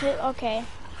pipe too? Okay.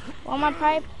 Want my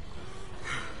pipe?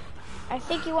 I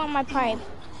think you want my pipe.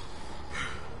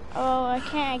 Oh, I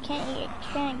can't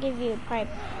give you a pipe.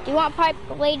 Do you want pipe,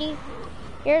 lady?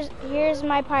 Here's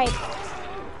my pipe.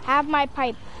 Have my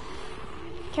pipe.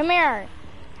 Come here.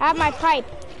 Have my pipe.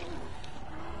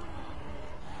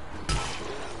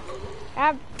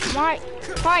 Have my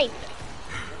pipe.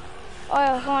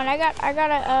 Oh, hold on.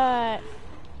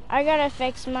 I gotta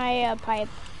fix my pipe.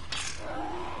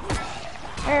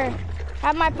 Here,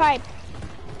 have my pipe.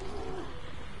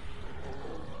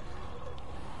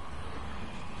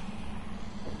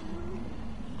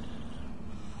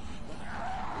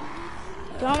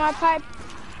 Do you want my pipe?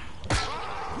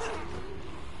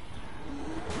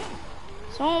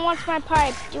 Someone wants my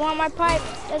pipe. Do you want my pipe?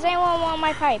 Does anyone want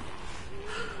my pipe?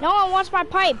 No one wants my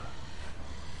pipe.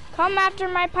 Come after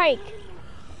my pipe.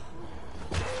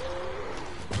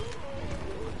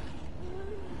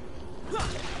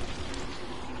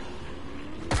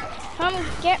 Come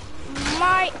get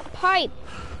my pipe.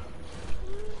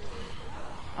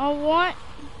 I want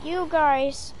you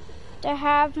guys to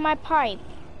have my pipe.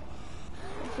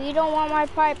 If you don't want my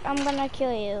pipe, I'm gonna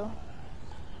kill you.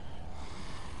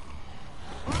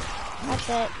 That's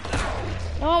it.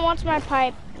 No one wants my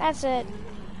pipe. That's it.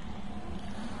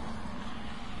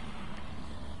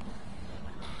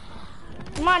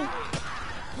 Come on.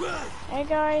 Hey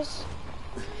guys.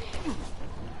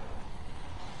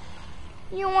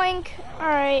 Yoink.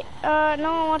 Alright,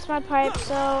 no one wants my pipe,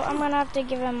 so I'm gonna have to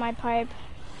give him my pipe.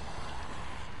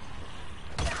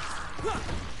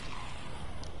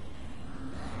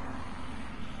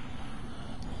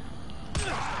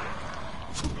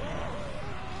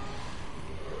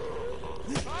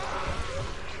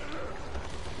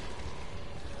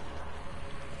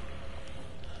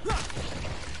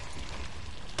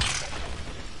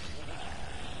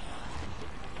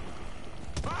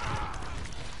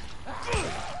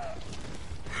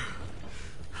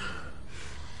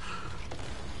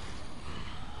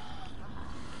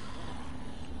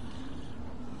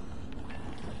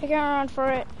 I can't run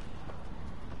for it.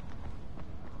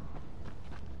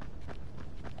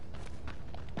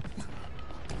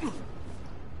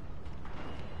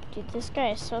 Dude, this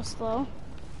guy is so slow.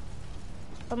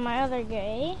 But my other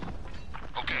guy...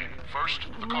 Okay, first,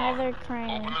 the my car. other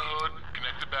crane. Open the hood,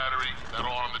 connect the battery,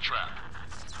 that'll arm the trap.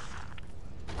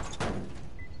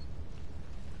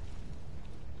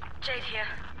 Jade here.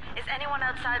 Is anyone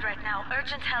outside right now?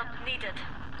 Urgent help needed.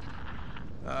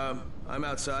 I'm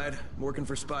outside, working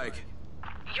for Spike.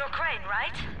 You're Crane,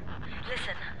 right?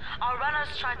 Listen, our runners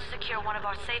tried to secure one of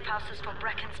our safe houses for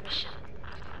Brecken's mission.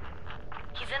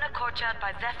 He's in a courtyard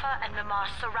by Vefa and Mimar,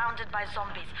 surrounded by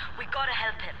zombies. We gotta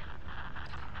help him.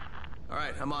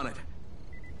 Alright, I'm on it.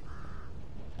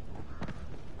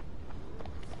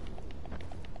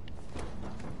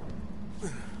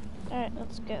 Alright,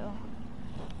 let's go.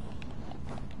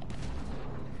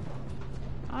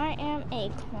 I am a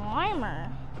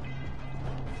climber.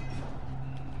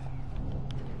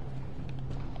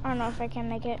 I don't know if I can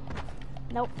make it.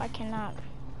 Nope, I cannot.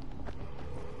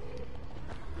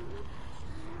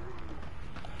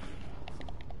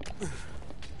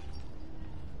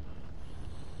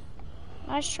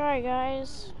 Nice try,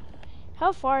 guys.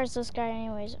 How far is this guy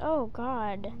anyways? Oh,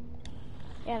 God.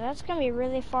 Yeah, that's gonna be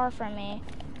really far from me.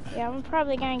 Yeah, I'm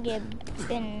probably gonna get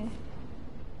bitten.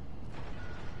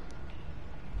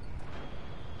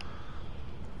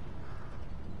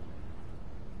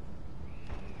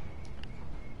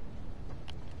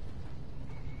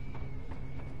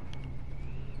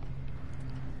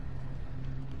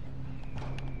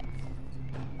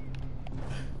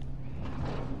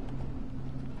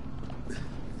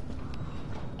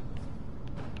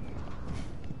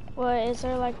 What, is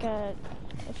there like a...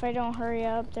 if I don't hurry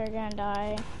up, they're gonna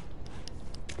die?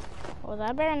 Well,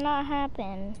 that better not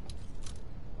happen.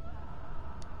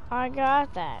 I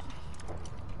got that.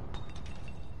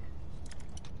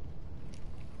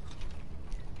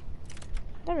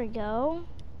 There we go.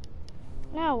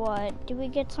 Now what? Do we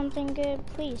get something good?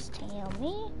 Please tell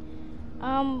me.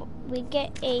 We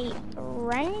get a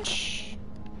wrench.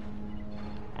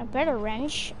 A better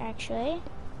wrench, actually.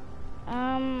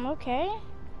 Okay.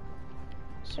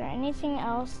 Is there anything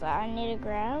else that I need to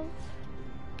grab?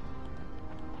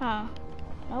 Huh.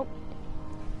 Nope.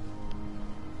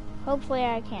 Hopefully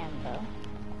I can, though.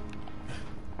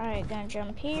 Alright, gonna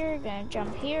jump here, gonna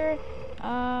jump here.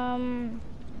 I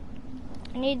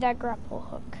need that grapple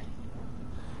hook.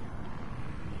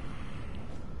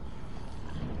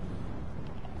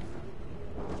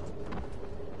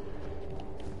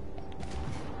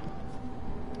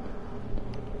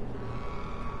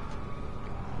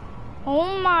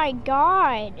 Oh my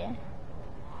God.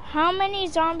 How many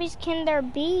zombies can there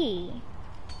be?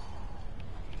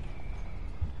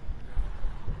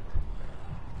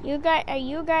 I don't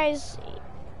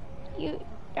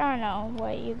know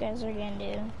what you guys are gonna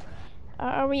do.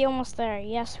 Are we almost there?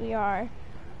 Yes, we are.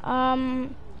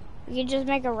 We can just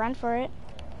make a run for it.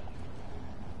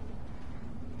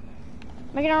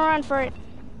 Making a run for it.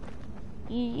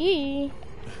 Yee.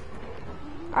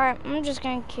 Alright, I'm just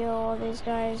gonna kill all these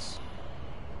guys.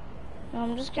 No,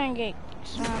 I'm just gonna get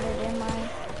surrounded in my...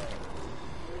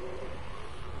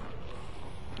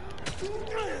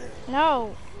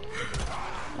 No!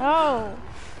 No!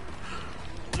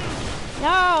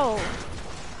 No!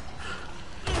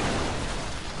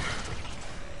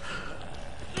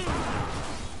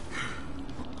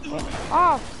 Get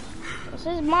off! This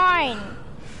is mine!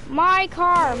 My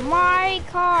car! My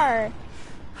car!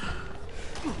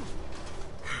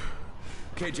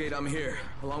 Okay, Jade, I'm here,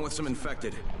 along with some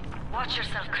infected. Watch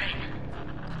yourself, Crane.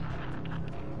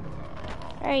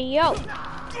 Hey, yo!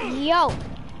 Yo!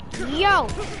 Yo!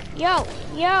 Yo!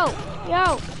 Yo!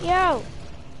 Yo! Yo!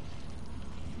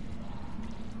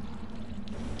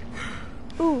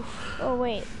 Oof. Oh,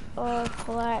 wait.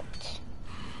 Collect.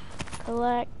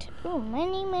 Collect. Ooh,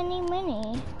 many.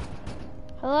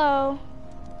 Hello?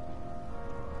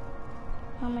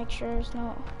 I'll make sure there's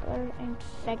no other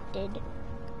infected.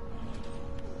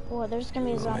 Oh, there's gonna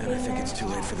be a zombie. Man, I think it's too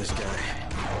late for this guy.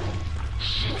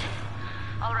 Shit.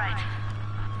 All right.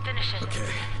 Finish it. Okay,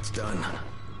 it's done.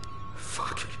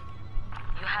 Fuck.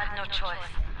 You had no choice.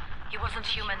 He wasn't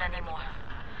human anymore.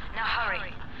 Now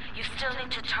hurry. You still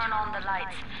need to turn on the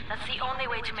lights. That's the only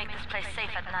way to make this place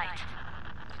safe at night.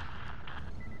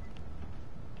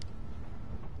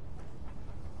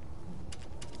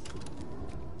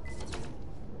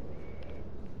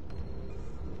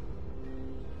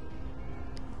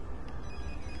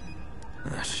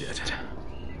 Ah, shit.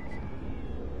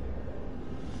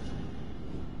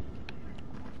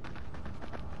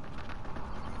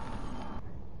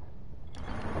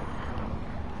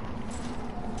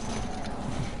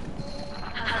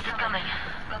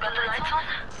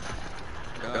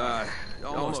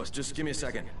 close. Just give me a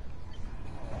second.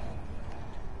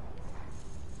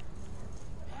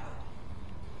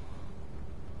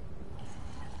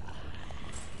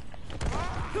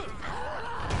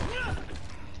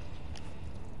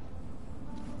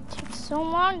 Takes so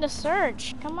long to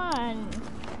search. Come on.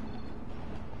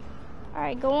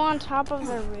 Alright, go on top of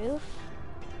the roof.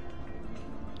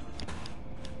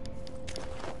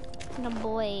 And a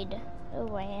blade. Oh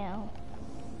wow.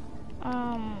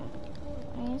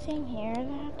 Anything here that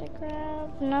I have to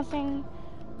grab? Nothing.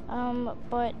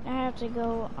 But I have to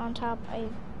go on top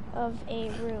of a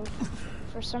roof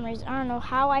for some reason. I don't know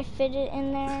how I fit it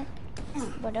in there,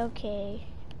 but okay.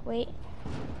 Wait.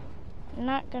 I'm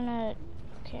not gonna...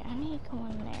 Okay, I need to go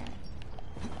in there.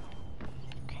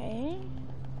 Okay.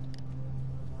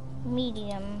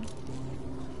 Medium.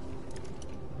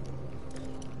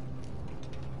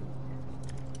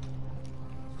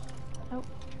 Oh.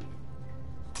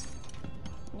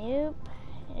 Nope.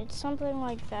 It's something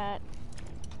like that.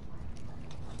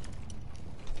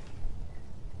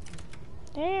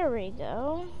 There we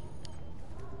go.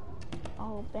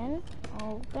 Open.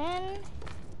 Open.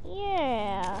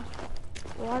 Yeah.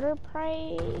 Water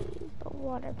pipe.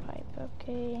 Water pipe.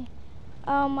 Okay.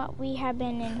 We have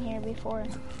been in here before.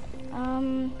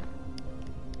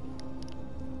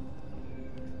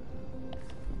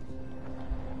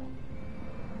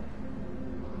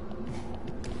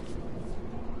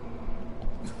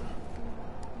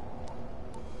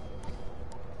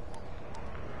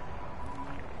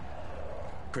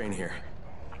 Crane here.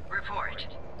 Report.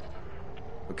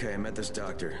 Okay, I met this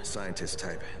doctor, scientist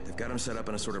type. They've got him set up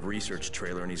in a sort of research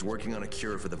trailer, and he's working on a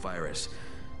cure for the virus.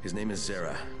 His name is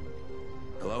Zera.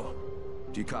 Hello?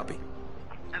 Do you copy?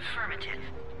 Affirmative.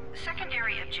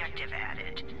 Secondary objective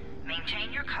added.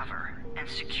 Maintain your cover and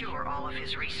secure all of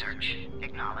his research.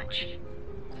 Acknowledge.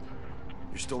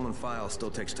 Your stolen file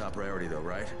still takes top priority though,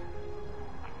 right?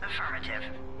 Affirmative.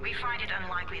 We find it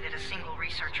unlikely that a single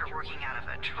researcher working out of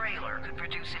a trailer could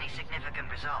produce any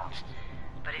significant results.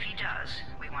 But if he does,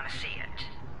 we want to see it.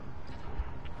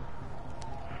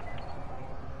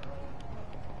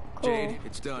 Cool. Jade,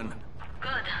 it's done.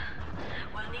 Good.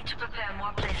 We'll need to prepare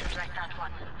more places like that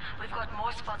one. We've got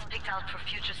more spots picked out for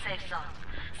future safe zones.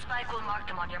 Spike will mark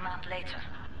them on your map later.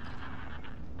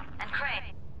 And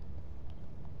Crane.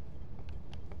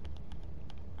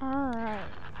 Alright.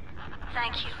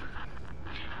 Thank you.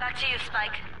 Back to you,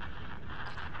 Spike.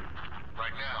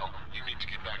 Right now, you need to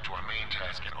get back to our main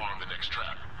task and arm the next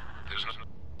trap. There's no...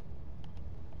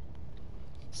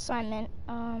 Assignment.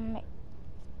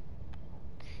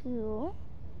 Cool.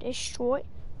 Destroy.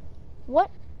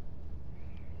 What?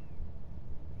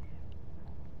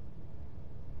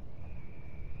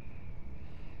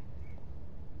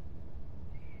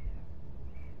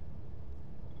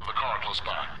 The car close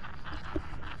by.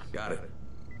 Got it.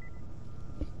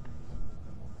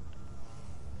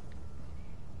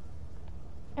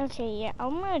 Okay, yeah,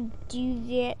 I'm gonna do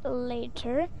that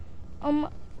later.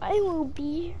 I will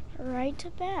be right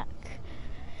back.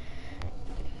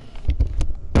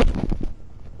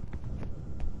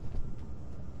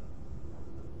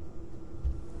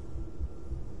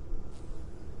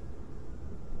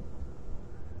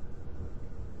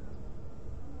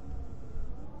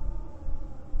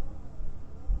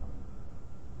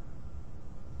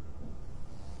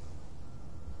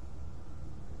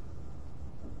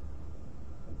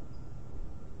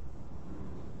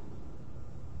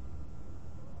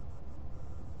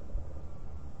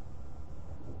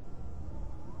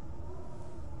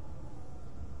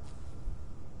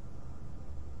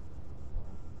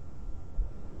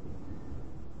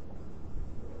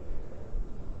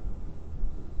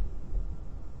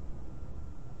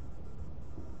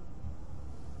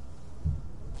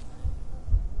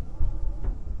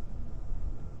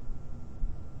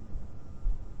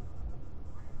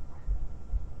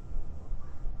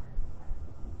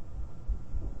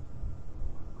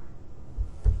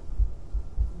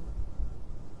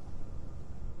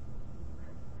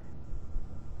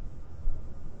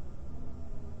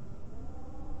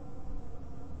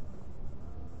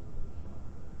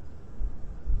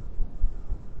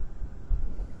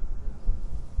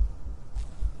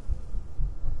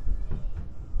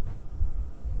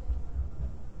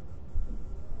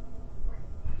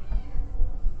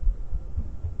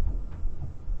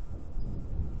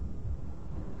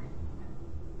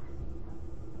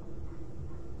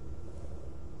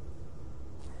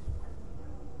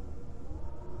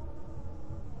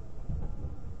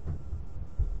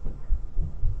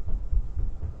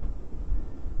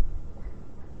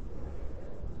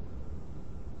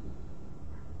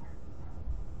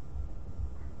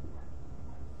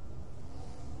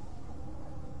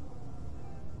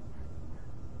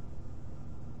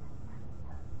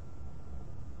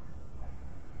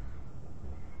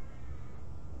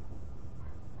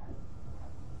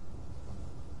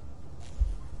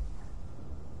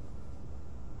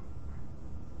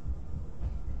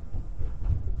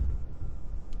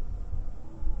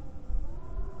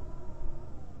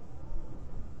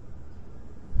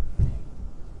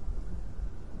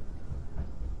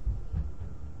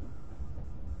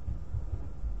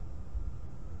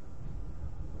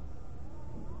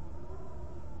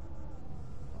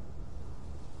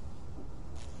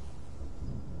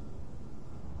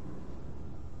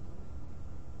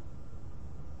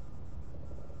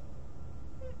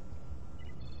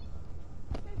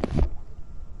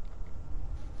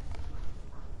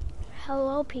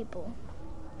 Hello, people.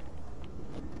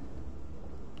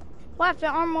 What, if there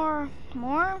are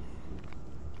more?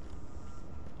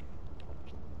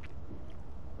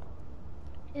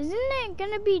 Isn't it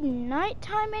gonna be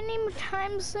nighttime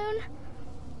anytime soon?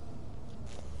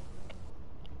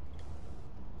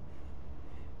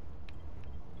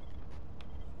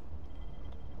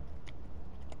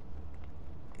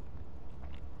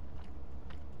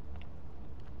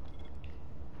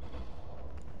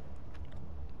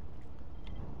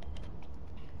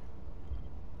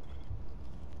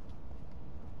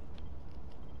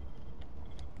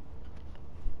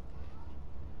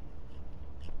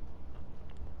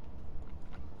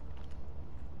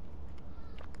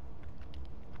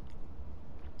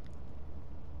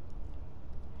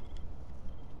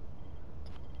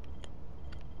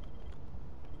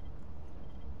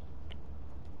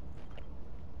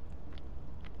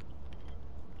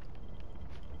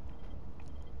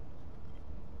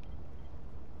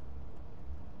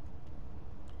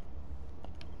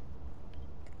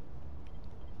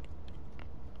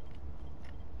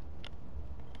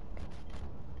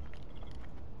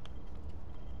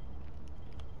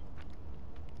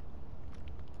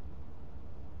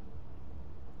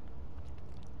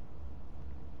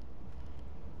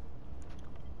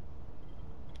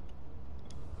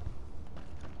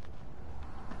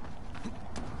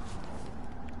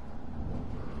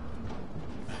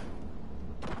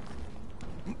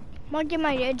 I'm gonna get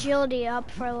my agility up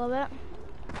for a little bit.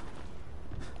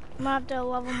 I'm gonna have to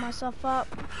level myself up.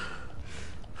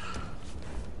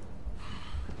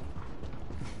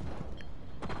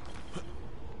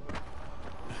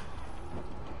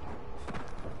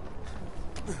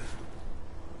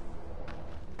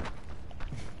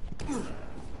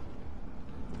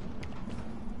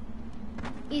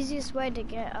 Easiest way to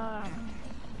get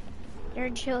your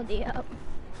agility up.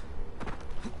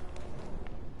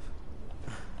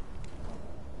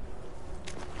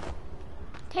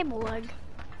 Table leg.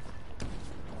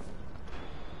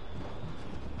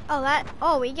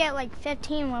 Oh, we get like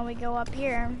 15 when we go up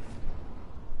here.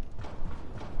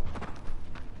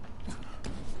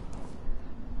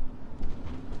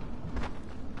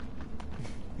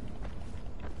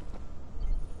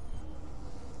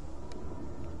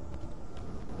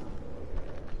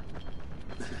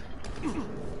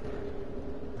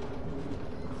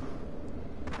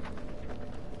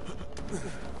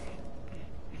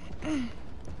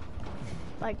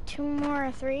 Like 2 more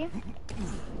or 3.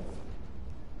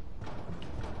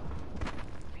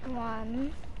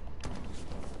 1.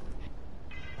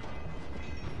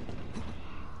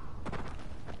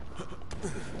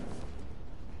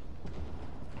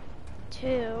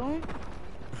 2.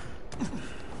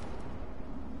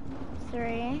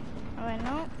 3. Oh wait,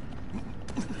 no.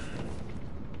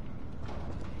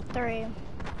 3.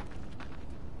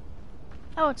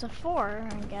 Oh, it's a 4,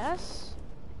 I guess.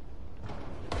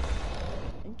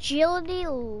 Agility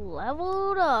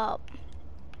leveled up.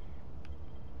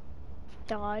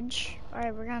 Dodge.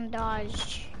 Alright, we're gonna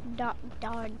dodge.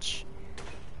 Dodge.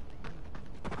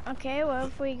 Okay, what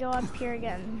if we go up here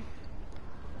again?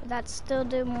 Would that still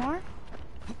do more?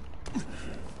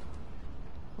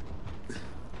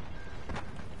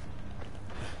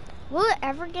 Will it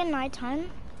ever get nighttime?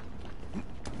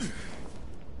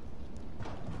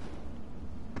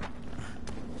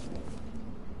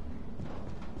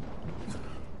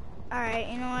 Alright,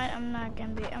 you know what? I'm not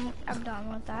gonna be. I'm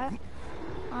done with that.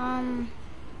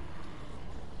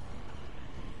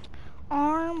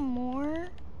 More?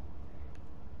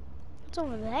 What's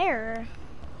over there?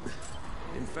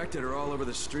 Infected are all over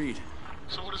the street.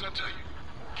 So what does that tell you?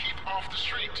 Keep off the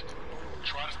street.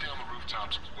 Try to stay on the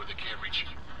rooftops where they can't reach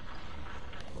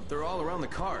you. They're all around the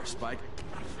car, Spike.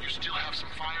 You still have some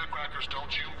firecrackers,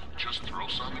 don't you? Just throw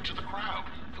some into the crowd.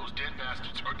 Those dead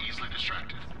bastards are easily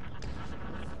distracted.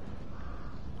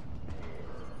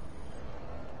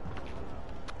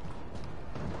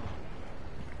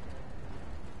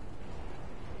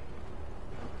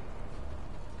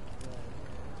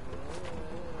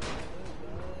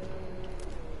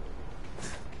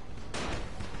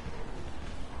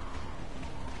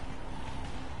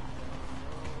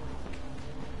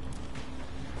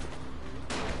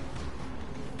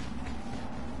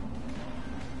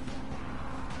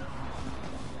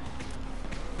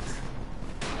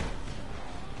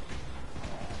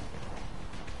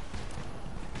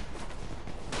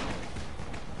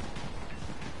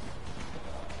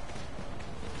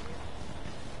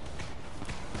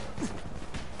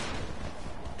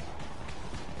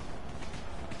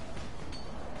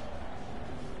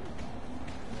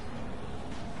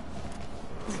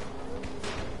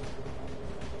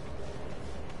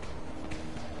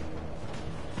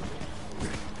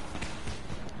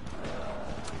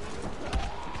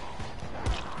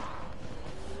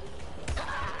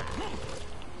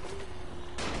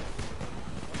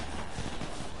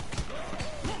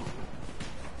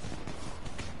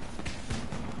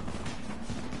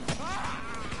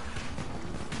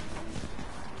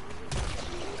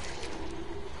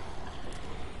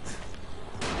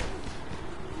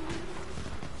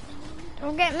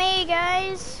 Don't get me,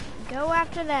 guys. Go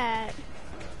after that.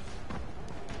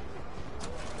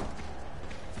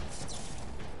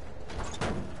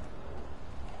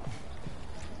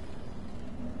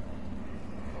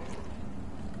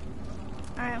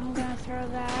 Alright, I'm gonna throw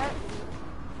that.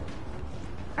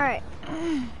 Alright.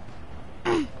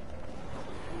 Alright,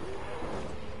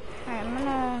 I'm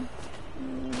gonna...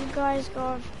 You guys go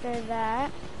after that.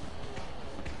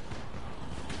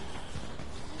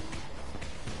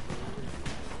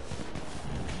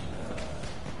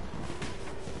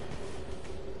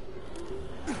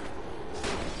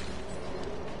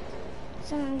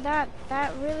 Isn't that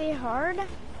really hard?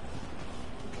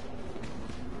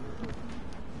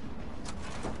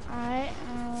 Alright,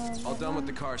 all done with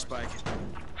the car, Spike.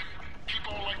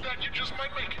 Keep on like that, you just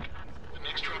might make it. The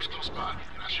next trap's close by,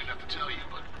 and I shouldn't have to tell you,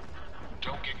 but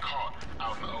don't get caught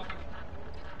out in the open.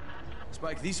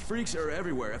 Spike, these freaks are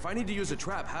everywhere. If I need to use a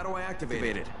trap, how do I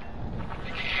activate it?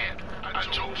 You can't. I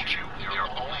told you, they're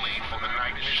only for the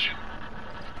night mission.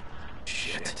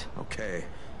 Shit. Okay.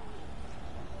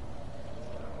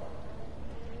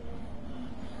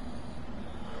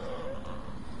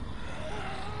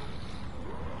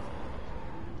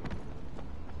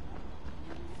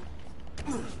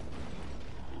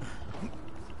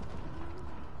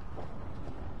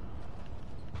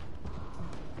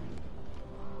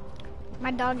 My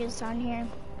dog is down here.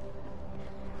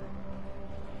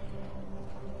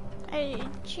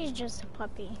 She's just a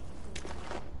puppy.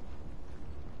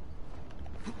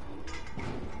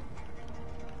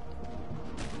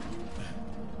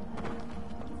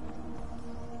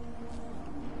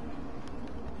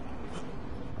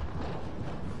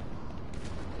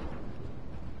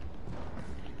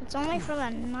 It's only for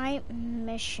the night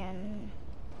mission.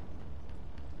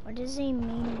 What does he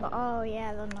mean by, oh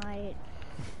yeah, the night.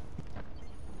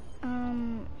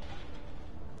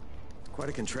 Quite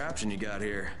a contraption you got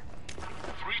here. 3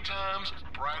 times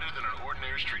brighter than an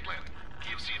ordinary street lamp.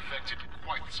 Gives the affected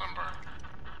quite the sunburn.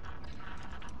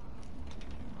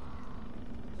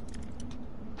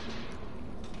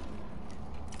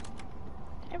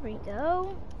 There we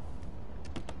go.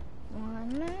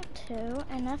 1, 2,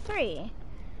 and a 3.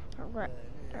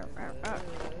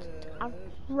 A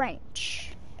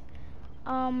wrench.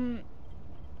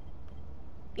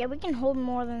 Yeah, we can hold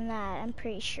more than that, I'm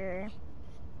pretty sure.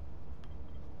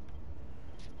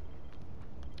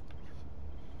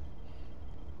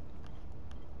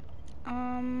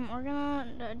 We're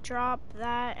gonna drop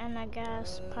that and a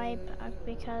gas pipe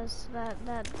because that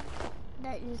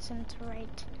isn't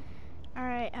right.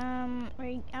 Alright,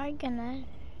 we are gonna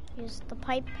use the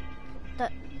pipe.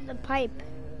 The pipe.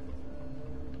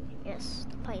 Yes,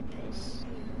 the pipe is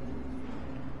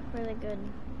really good.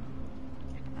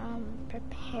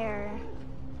 Prepare.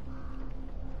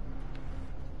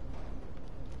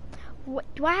 What,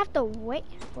 do I have to wait?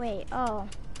 Wait, oh.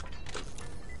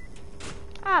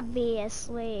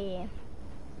 Obviously.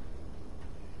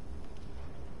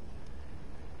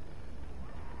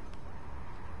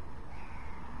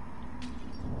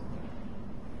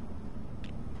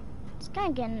 It's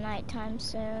gonna get nighttime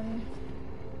soon.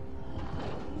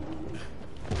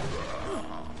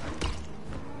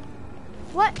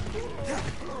 What?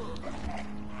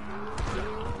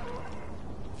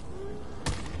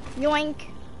 Yoink.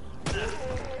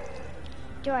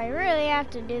 Do I really have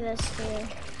to do this here?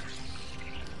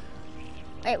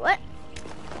 Wait, what?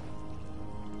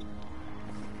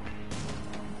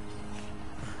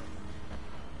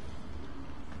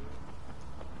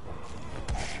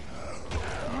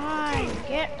 Come on,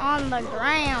 get on the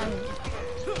ground.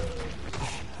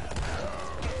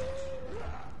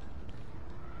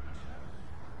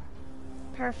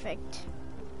 Perfect.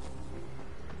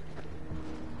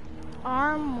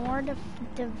 Arm more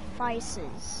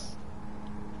devices.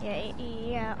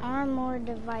 Yeah, arm more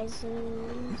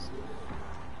devices.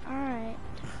 Alright.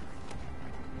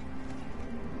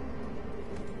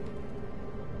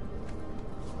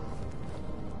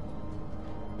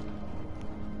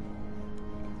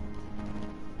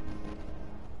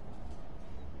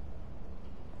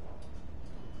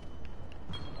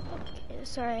 Okay,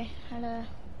 sorry, I had to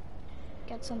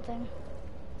get something.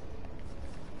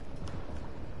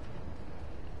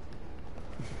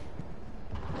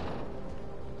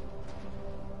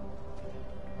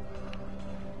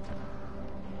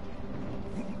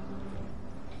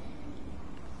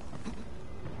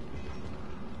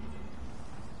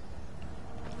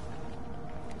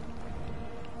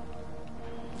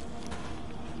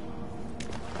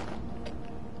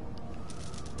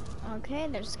 Okay,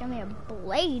 there's gonna be a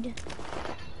blade.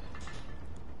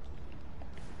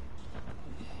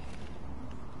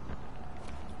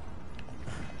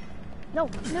 No,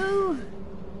 no.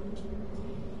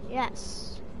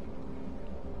 Yes.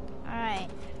 Alright.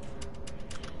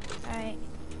 Alright.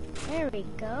 There we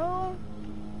go.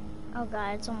 Oh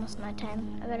god, it's almost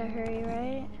nighttime. I gotta hurry,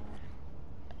 right?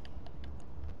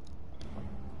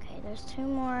 Okay, there's 2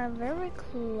 more very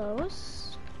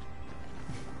close.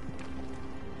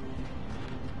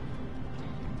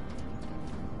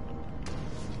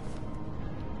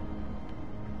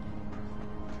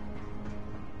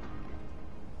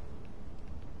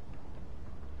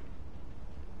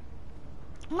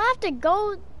 I'm gonna have to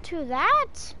go to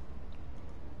that?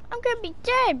 I'm gonna be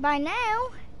dead by now.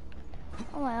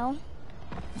 Oh well.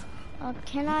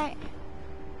 Can I?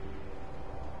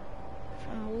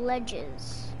 From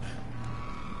ledges.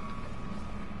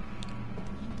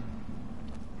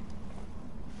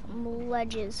 From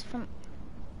ledges. From.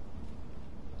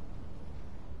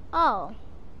 Oh.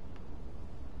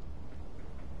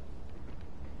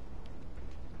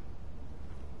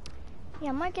 Yeah,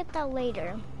 I might get that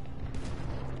later.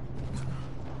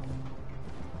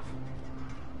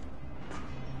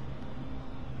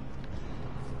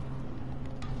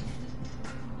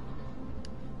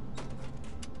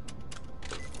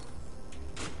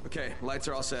 Okay, lights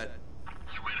are all set.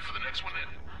 You ready for the next one then?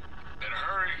 Better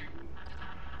hurry.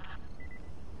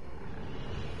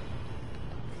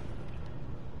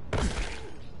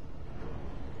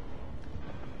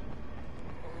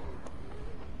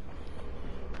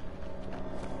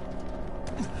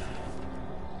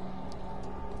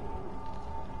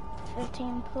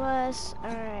 +15,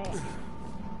 alright.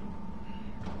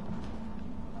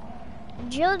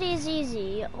 Agility is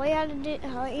easy. All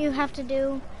you have to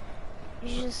do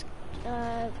is just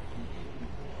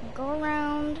go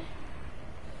around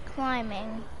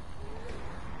climbing.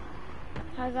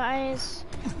 Hi guys.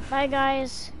 Bye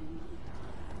guys.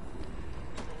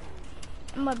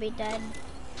 I'm gonna be dead.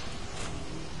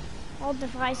 All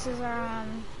devices are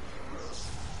on.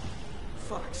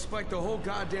 Fuck, Spike, the whole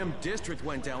goddamn district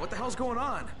went down. What the hell's going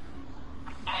on?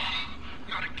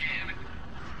 Not again.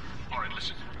 All right,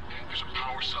 listen. There's a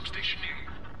power substation near you.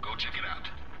 Go check it out.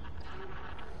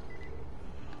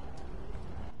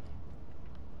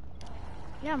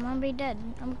 Yeah, I'm gonna be dead.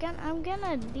 I'm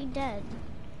gonna be dead.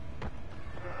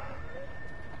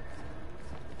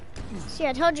 See,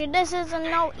 I told you this isn't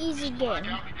no easy game.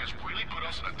 Blackout has really put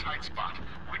us in a tight spot.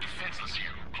 We're defenseless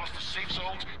here. Plus the safe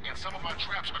zones and some of my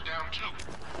traps are down too.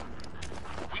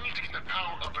 We need to get the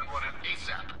power up and running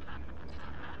ASAP.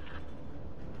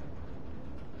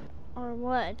 Or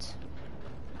what?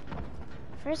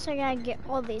 First I gotta get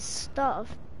all this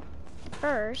stuff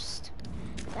first.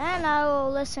 Then I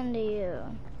will listen to you.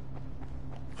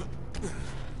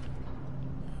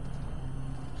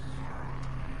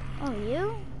 Oh,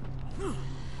 you?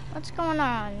 What's going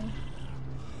on?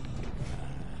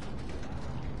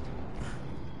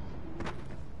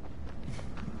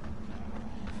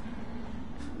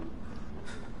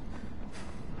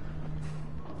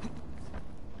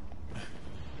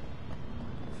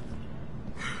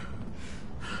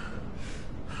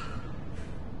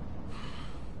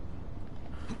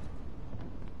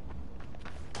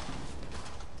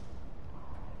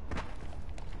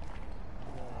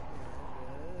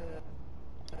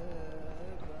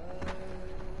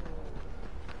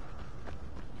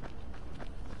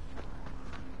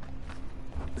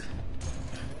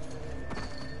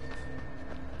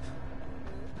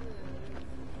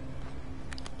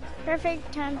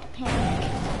 Perfect time to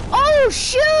panic. Oh,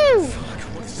 shoot! Fuck,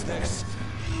 what is this?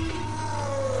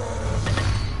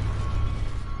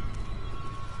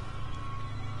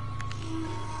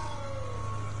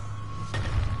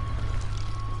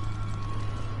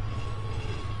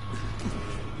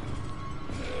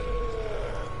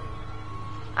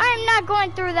 I'm not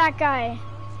going through that guy.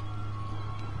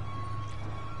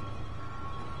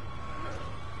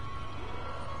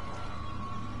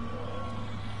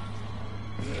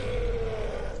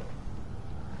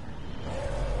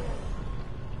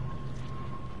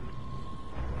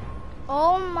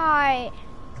 Oh my.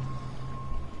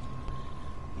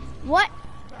 What?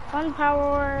 Fun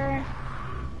power.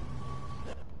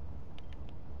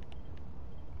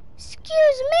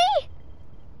 Excuse me?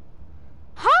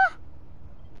 Huh?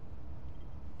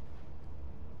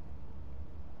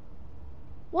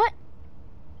 What?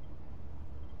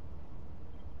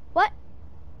 What?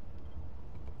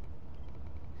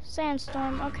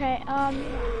 Sandstorm, okay,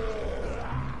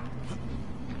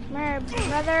 my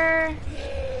brother.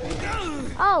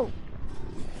 Oh.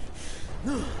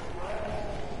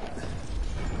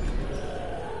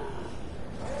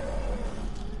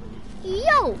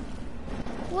 Yo!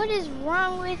 What is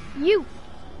wrong with you?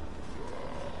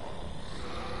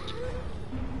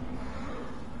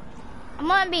 I'm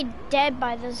gonna be dead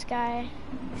by this guy.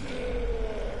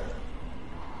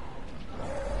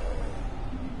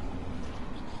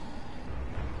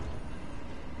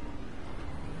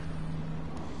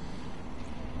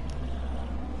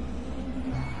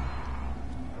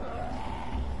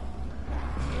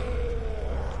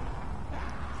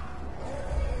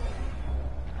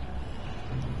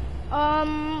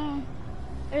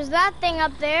 There's that thing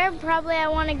up there. Probably I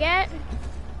want to get.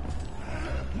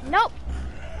 Nope.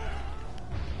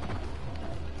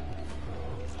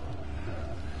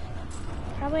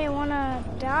 Probably I want to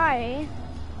die.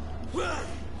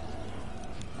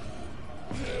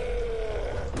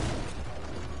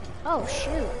 Oh,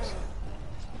 shoot.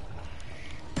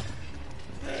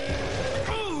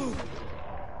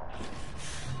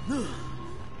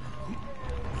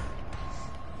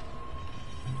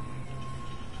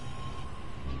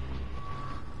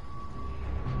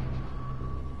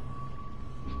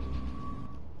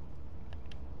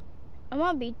 I'm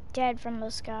gonna be dead from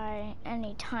this guy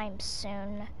anytime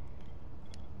soon.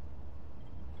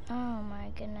 Oh my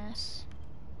goodness.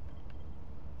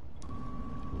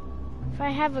 If I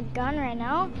have a gun right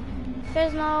now,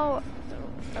 there's no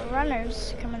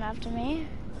runners coming after me.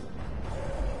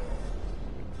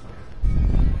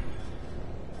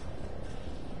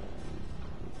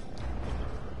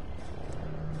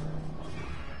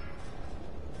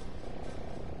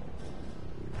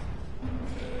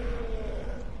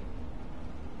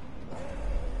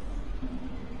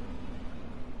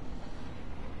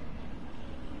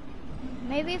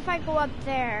 Maybe if I go up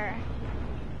there.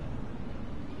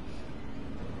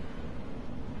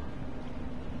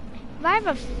 If I have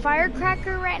a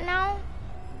firecracker right now.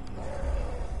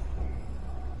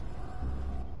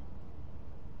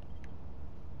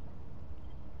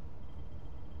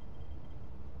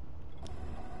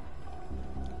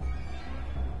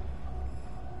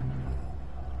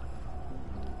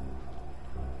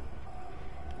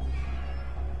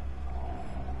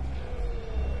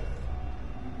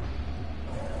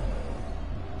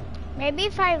 Maybe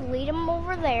if I lead him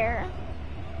over there,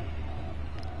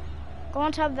 go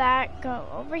on top of that, go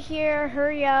over here,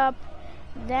 hurry up,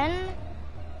 then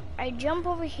I jump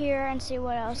over here and see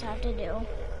what else I have to do.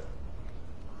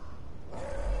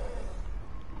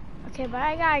 Okay, but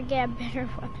I gotta get a better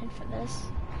weapon for this.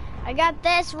 I got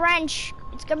this wrench.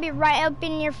 It's gonna be right up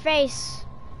in your face.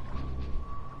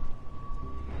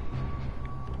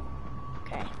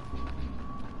 Okay.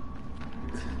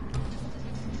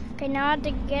 Okay, now I have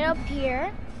to get up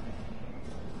here.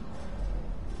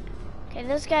 Okay,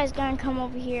 this guy's gonna come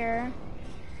over here.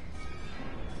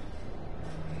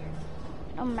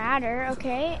 No matter,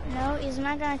 okay. No, he's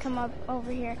not gonna come up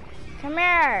over here. Come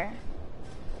here.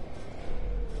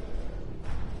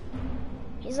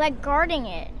 He's like guarding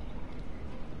it.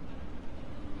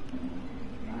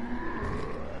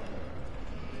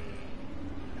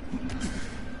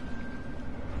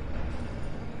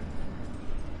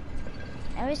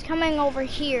 Now he's coming over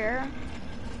here.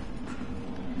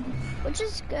 Which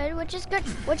is good, which is good,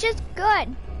 which is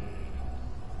good.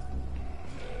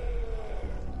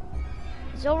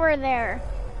 He's over there.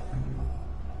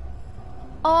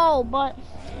 Oh, but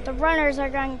the runners are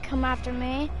going to come after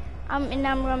me. And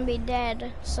I'm going to be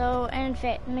dead. So, and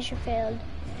mission failed.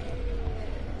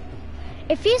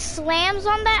 If he slams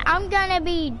on that, I'm going to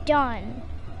be done.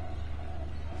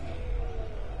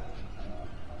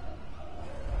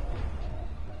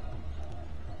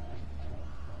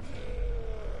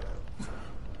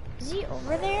 Is he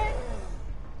over there?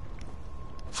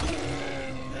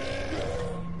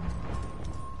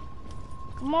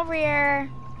 Come over here.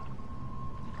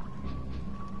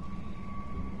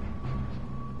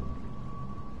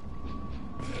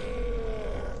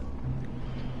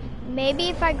 Maybe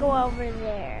if I go over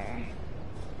there.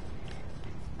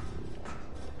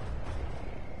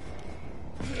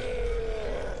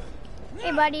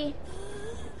 Hey, buddy.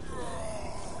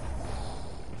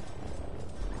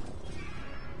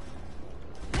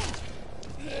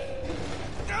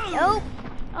 Nope.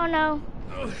 Oh no.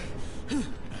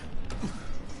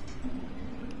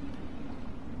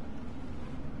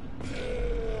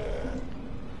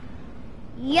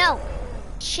 Yo,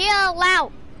 chill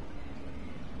out.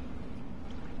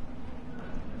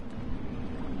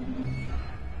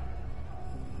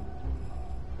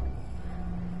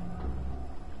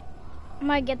 I'm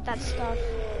gonna get that stuff.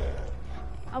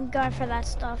 I'm going for that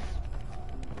stuff.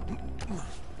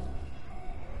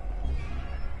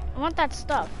 I want that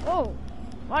stuff. Oh,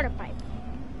 water pipe.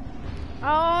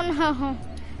 Oh no,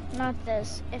 not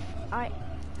this. If I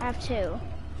have to.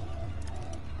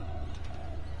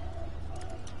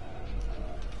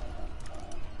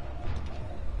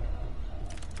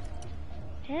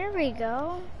 There we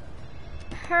go.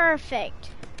 Perfect.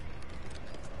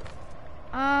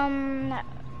 A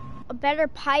better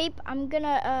pipe. I'm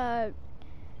gonna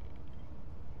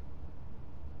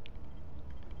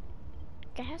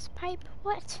gas pipe?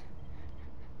 What?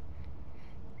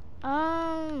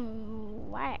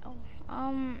 Wow.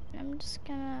 I'm just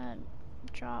gonna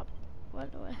drop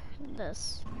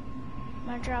this. I'm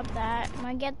gonna drop that. I'm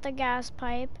gonna get the gas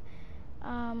pipe.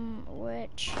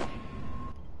 Which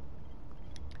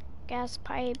gas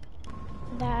pipe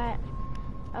that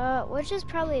which is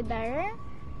probably better.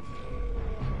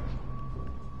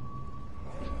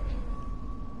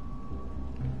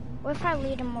 What if I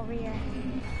lead him over here?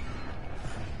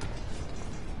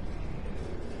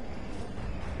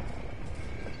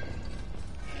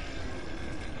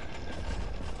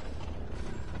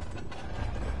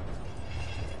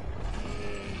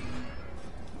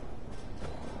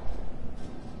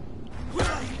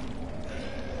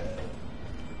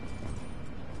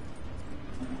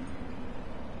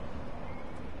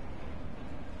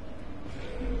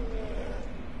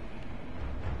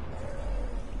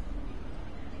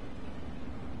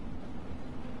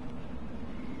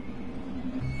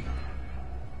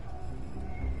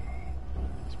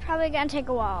 Probably gonna take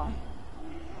a while.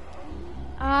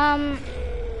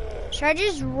 Should I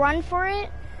just run for it?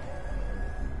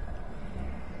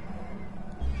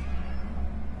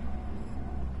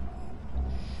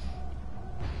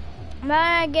 I'm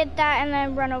gonna get that and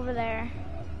then run over there.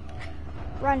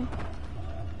 Run.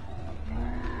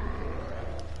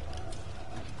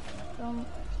 Boom.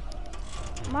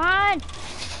 Come on.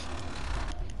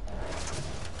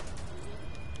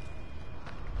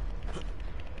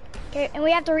 Okay, and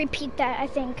we have to repeat that, I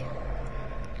think.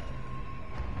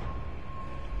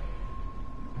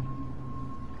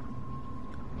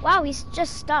 Wow, he's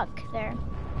just stuck there.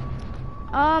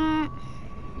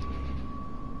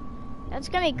 That's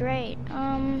gonna be great.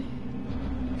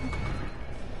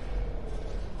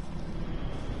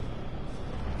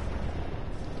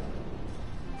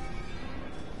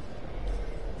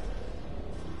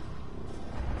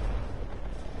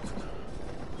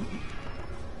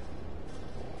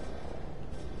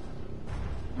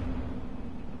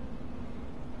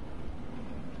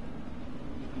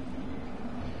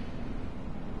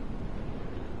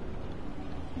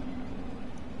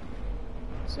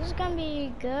 This is gonna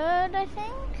be good, I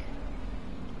think.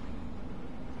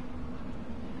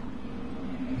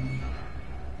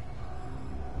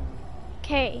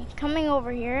 Okay, coming over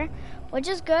here, which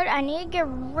is good. I need to get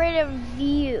rid of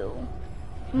you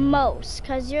most,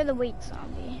 cause you're the weak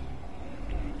zombie.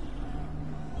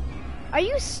 Are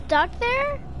you stuck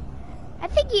there? I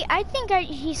think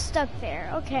he's stuck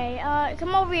there. Okay,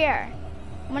 come over here.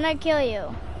 I'm gonna kill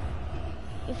you,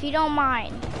 if you don't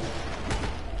mind.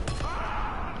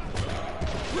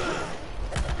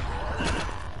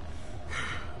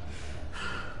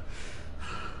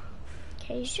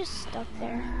 Okay, he's just stuck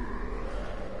there.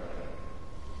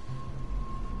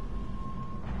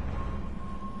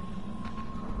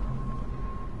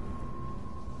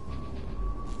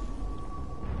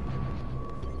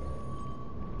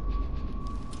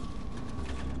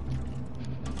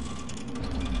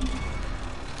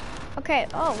 Okay,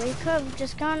 oh, we could have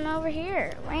just gone over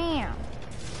here. Wham.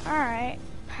 Alright.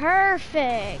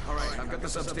 Perfect. All right, I've got the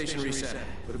substation reset.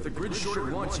 But if the grid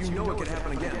shorted once, you know it could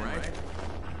happen again, right?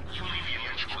 You leave the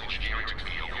electrical engineering to me,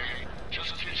 okay?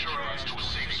 Just get your ass to a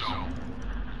safe zone.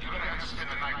 You're gonna have to spend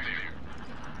the night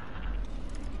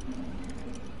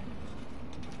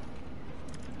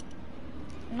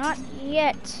there. Not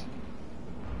yet.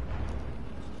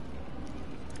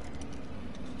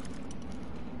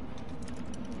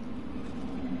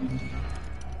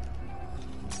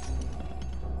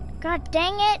 God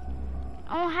dang it!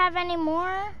 I don't have any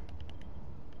more.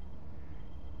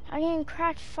 I can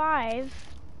crack 5.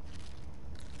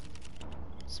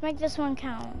 Let's make this one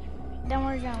count. Then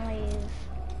we're gonna leave.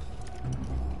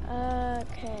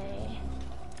 Okay.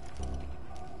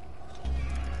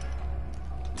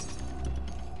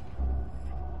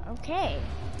 Okay.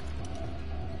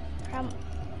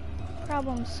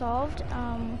 Problem solved.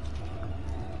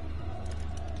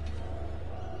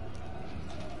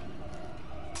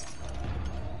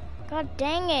 God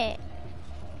dang it.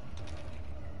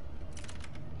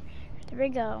 There we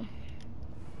go.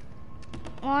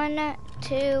 1,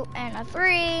 2, and a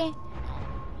 3.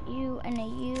 U and a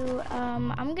U.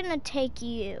 I'm gonna take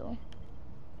you.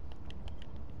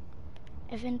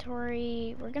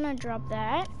 Inventory. We're gonna drop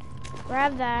that.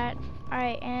 Grab that.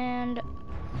 Alright, and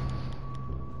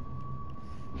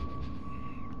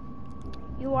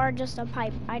you are just a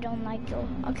pipe. I don't like you.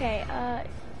 Okay,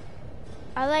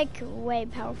 I like way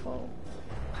powerful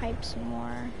pipe some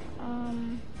more.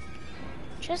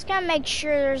 Just gotta make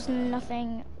sure there's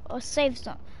nothing, a safe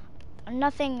zone,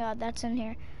 nothing that's in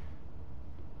here.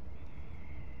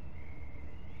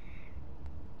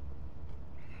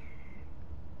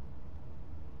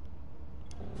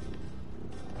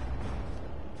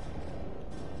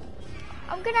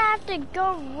 I'm gonna have to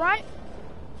go run.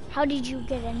 How did you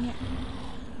get in here?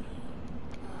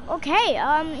 Okay,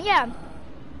 yeah.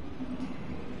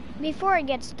 Before it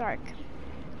gets dark.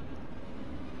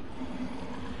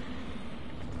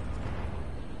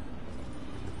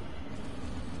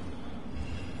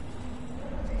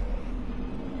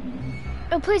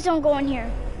 Oh, please don't go in here.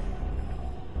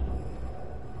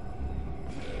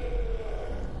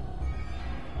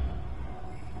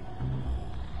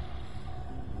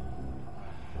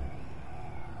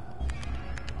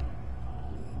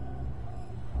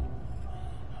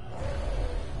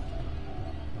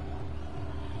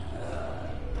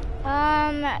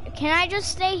 Can I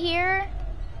just stay here?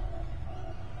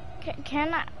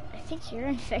 Can I? I think you're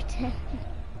infected.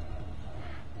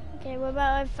 Okay, what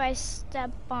about if I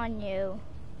step on you?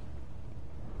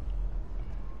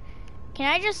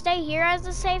 Can I just stay here as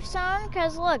a safe zone?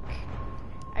 Cause look,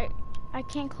 I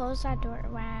can't close that door.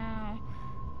 Wow.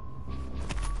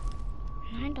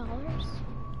 $9?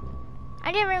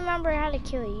 I didn't remember how to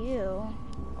kill you.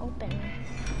 Open.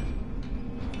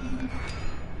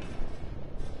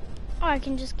 Oh, I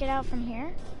can just get out from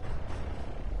here?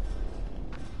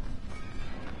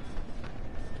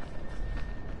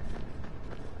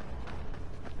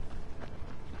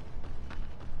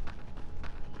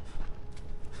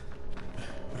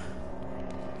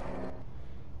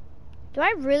 Do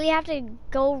I really have to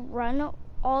go run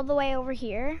all the way over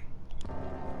here?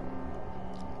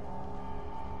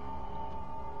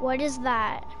 What is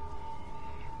that?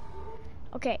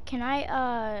 Okay, can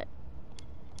I,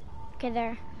 okay,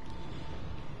 there.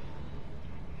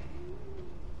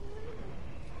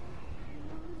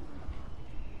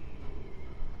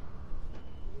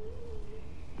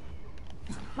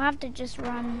 I have to just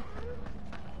run.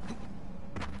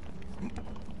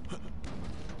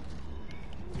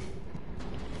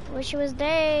 Wish it was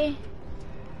day.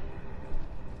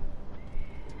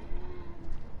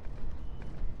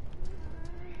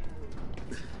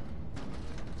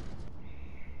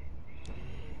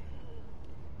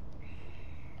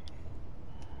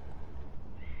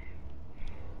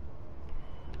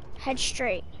 Head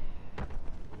straight.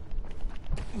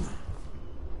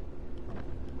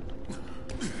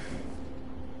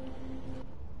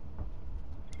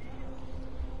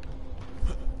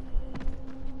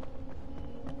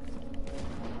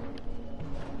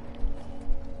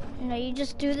 No, you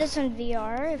just do this in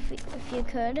VR if you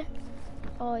could.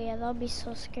 Oh yeah, that'll be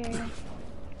so scary.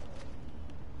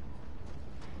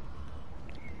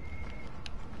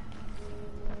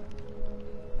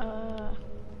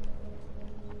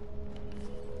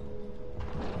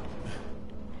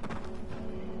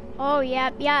 Oh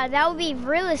yeah, that would be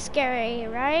really scary,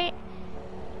 right?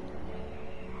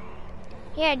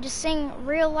 Yeah, just seeing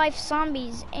real life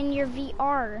zombies in your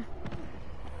VR.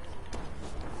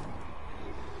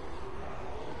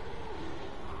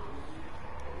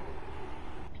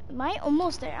 Am I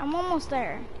almost there? I'm almost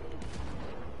there.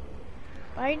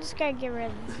 I just gotta get rid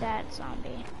of that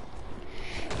zombie.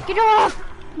 Get off!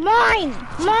 Mine!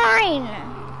 Mine!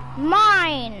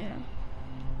 Mine!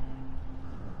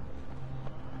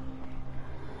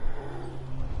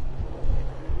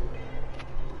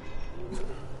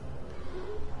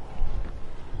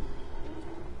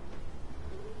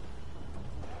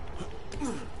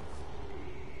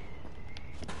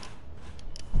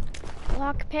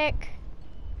 Lockpick.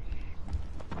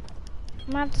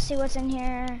 I'm gonna have to see what's in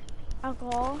here.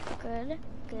 Alcohol. Good.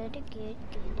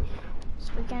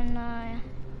 So we can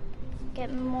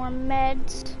get more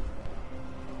meds.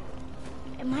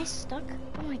 Am I stuck?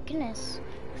 Oh my goodness.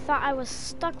 I thought I was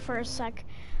stuck for a sec.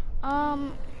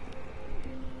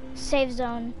 Save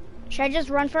zone. Should I just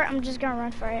run for it? I'm just gonna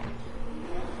run for it.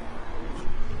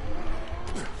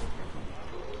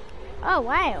 Oh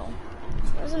wow.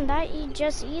 Wasn't that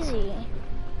just easy?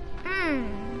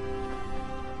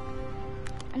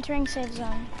 Entering safe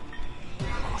zone.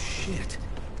 Oh shit.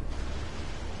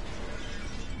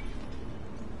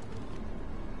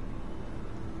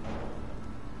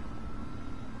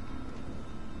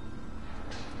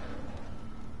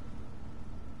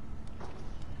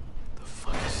 The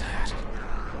fuck is that?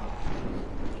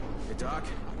 Hey Doc,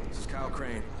 this is Kyle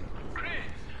Crane. Crane,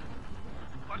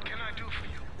 what can I do for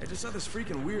you? I just saw this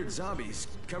freaking weird zombie. He's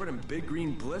covered in big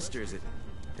green blisters. It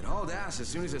hauled ass as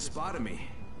soon as it spotted me.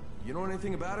 You know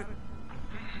anything about it?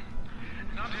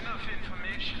 Not enough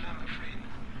information, I'm afraid.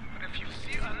 But if you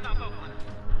see a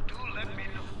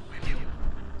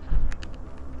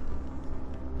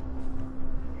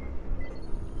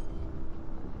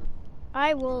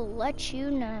I will let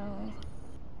you know.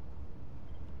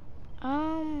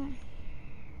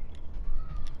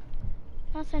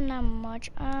 Nothing that much.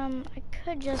 I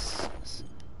could just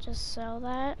sell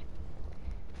that.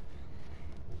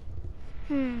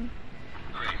 Crane,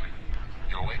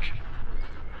 you awake?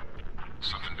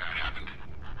 Something bad happened.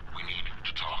 We need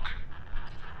to talk.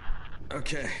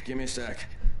 Okay, give me a sec.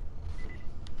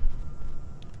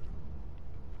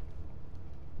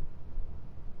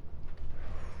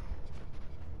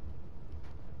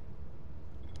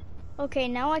 Okay,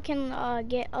 now I can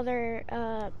get other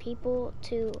people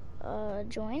to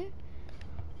join.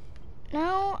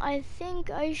 Now I think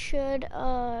I should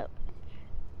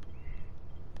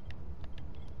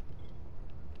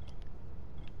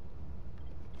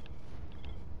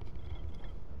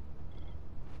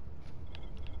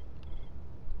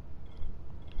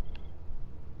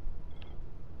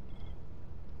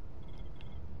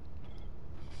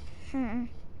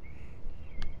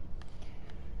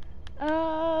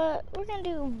we're gonna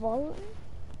do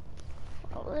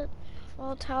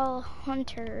volatile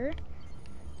hunter.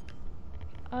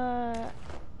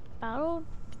 Battle.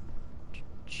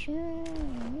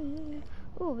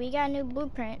 Ooh, we got a new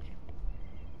blueprint.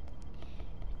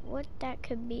 What that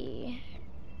could be?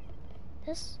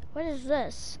 This? What is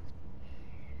this?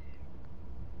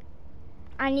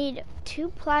 I need 2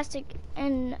 plastic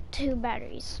and 2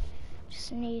 batteries.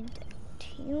 Just need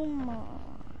 2 more.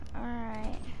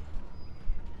 Alright.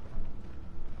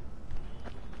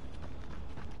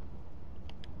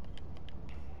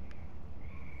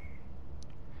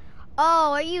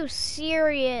 Oh, are you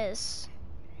serious?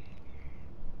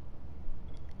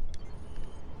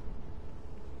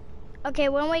 Okay,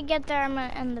 when we get there, I'm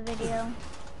gonna end the video.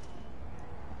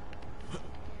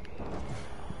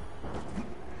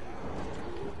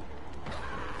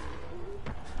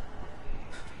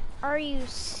 Are you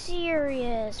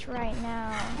serious right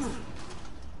now?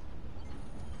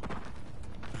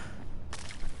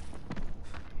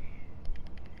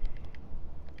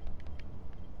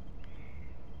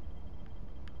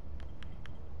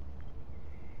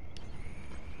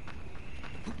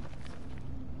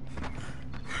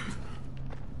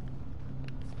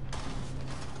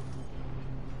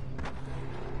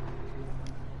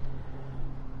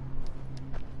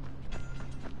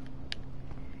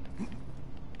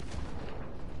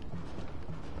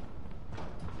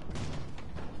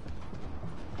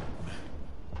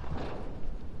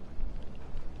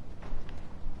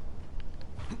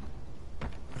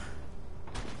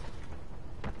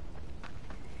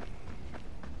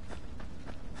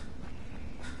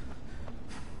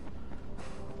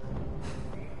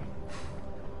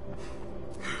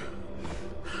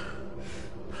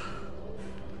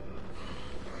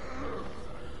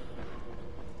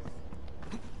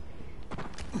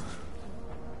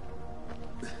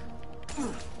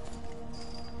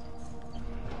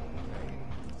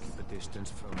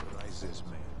 Distance from rises,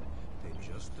 man. They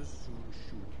just as soon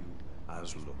shoot you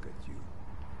as look at you.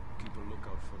 Keep a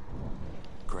lookout for them.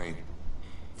 Crane,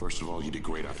 first of all, you did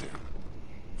great out there.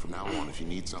 From now on, if you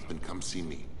need something, come see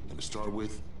me. And to start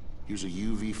with, here's a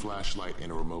UV flashlight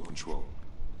and a remote control.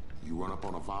 You run up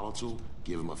on a volatile,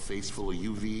 give him a face full of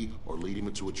UV, or lead him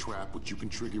into a trap which you can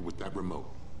trigger with that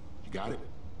remote. You got it?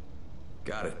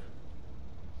 Got it.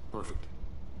 Perfect.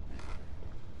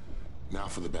 Now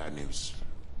for the bad news.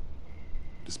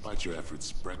 Despite your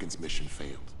efforts, Brecken's mission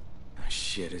failed.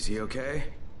 Shit, is he okay?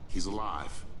 He's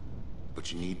alive.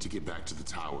 But you need to get back to the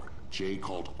tower. Jay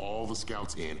called all the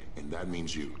scouts in, and that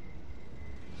means you.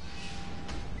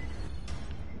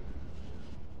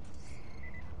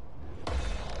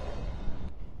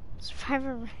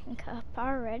 Survivor rank up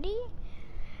already?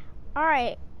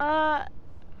 Alright,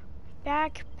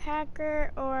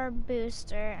 backpacker or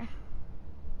booster?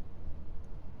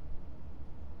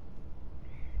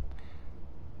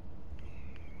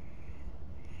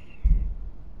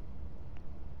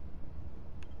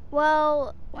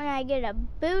 Well, when I get a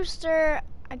booster,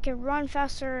 I can run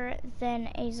faster than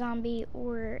a zombie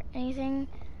or anything.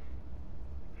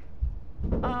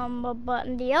 But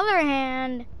on the other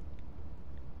hand,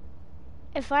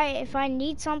 if I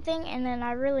need something and then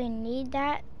I really need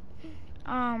that,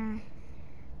 I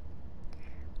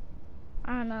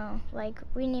don't know, like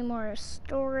we need more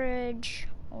storage,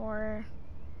 or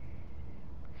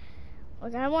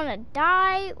like I want to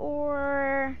die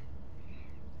or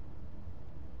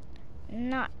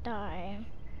not die.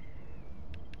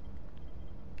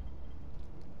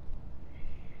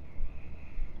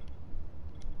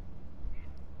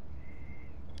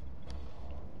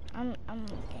 I'm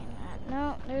getting that.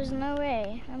 No, there's no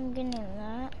way I'm getting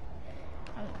that.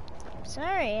 I'm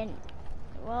sorry.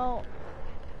 Well,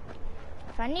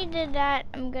 if I needed that,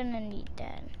 I'm gonna need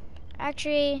that.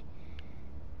 Actually,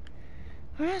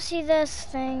 we're gonna see this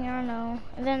thing, I don't know,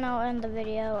 and then I'll end the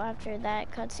video after that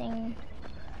cutscene.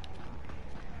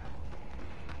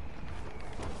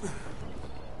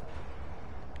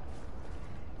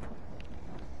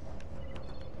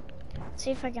 See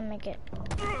if I can make it.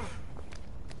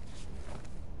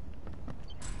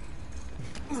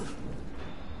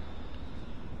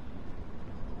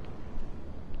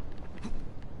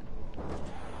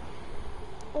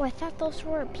 Oh, I thought those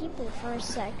were people for a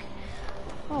sec.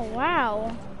 Oh,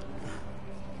 wow.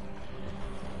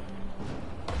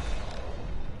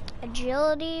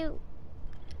 Agility.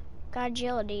 Got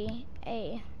agility.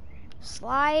 A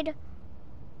slide.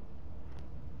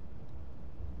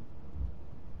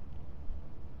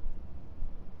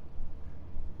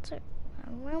 So,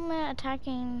 movement,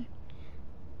 attacking.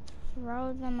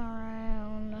 Throw them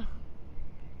around.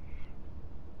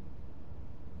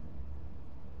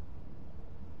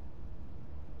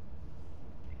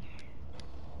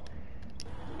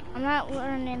 I'm not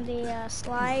learning the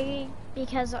slide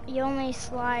because you only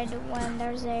slide when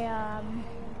there's a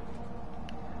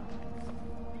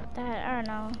that I don't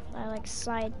know, that like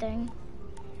side thing.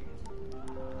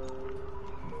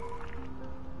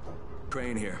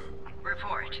 Crane here.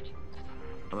 Report.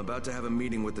 I'm about to have a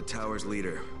meeting with the tower's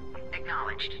leader.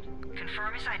 Acknowledged.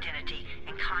 Confirm his identity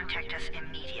and contact us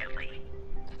immediately.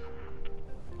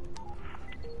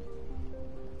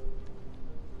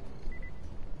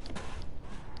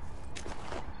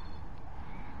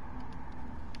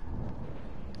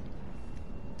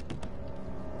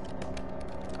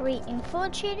 Are we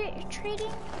infiltrating?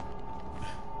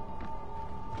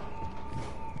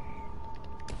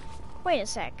 Wait a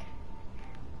sec.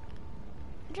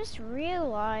 I just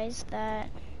realized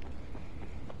that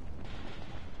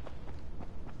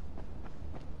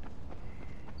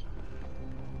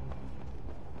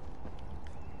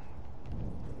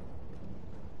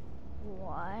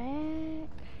what?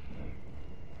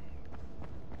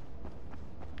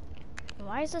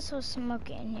 Why is it so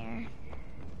smoky in here?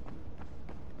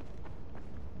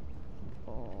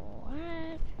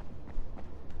 What?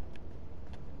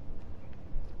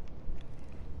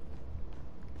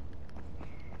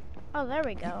 Oh, there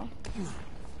we go.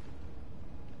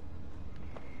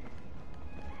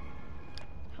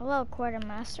 Hello,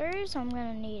 quartermasters. I'm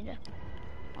gonna need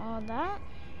all that.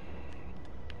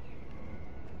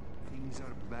 Things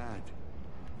are bad.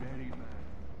 Very bad.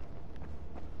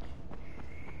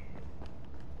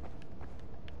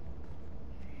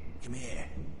 Come here.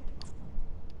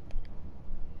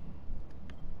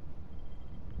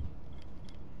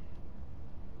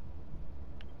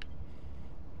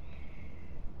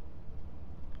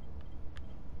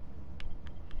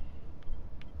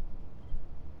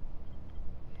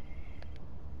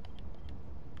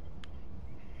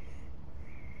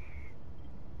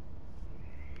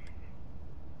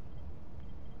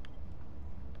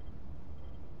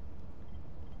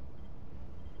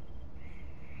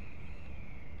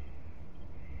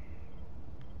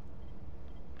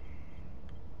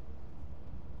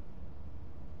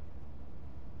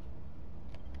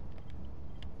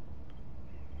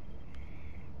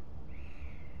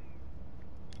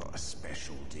 Got a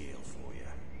special deal for you.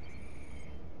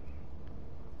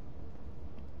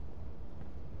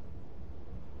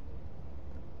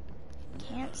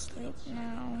 Can't sleep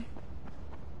now.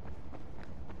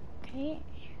 Okay,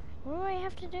 what do I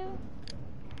have to do?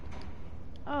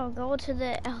 Oh, go to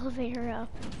the elevator up.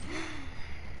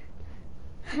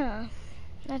 Huh.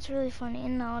 That's really funny.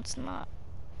 No, it's not.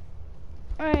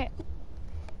 Alright.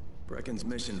 Brecken's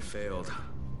mission failed.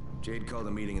 Jade called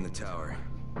a meeting in the tower.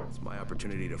 It's my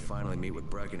opportunity to finally meet with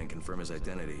Brecken and confirm his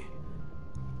identity.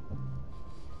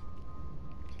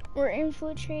 We're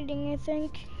infiltrating, I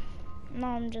think. No,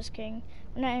 I'm just kidding.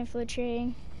 We're not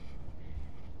infiltrating.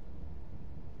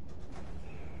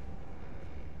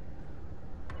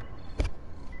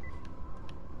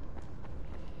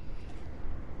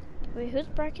 Wait, who's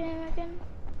Brecken again?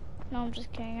 No, I'm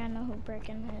just kidding. I know who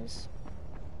Brecken is.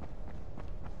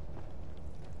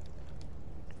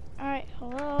 Alright,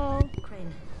 hello.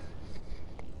 Crane.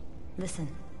 Listen,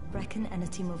 Brecken and a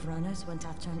team of runners went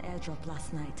after an airdrop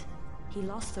last night. He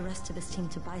lost the rest of his team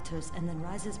to biters, and then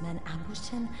Rise's men ambushed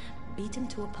him, beat him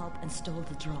to a pulp, and stole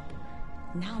the drop.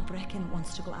 Now Brecken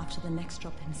wants to go after the next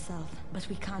drop himself, but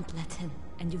we can't let him,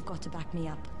 and you've got to back me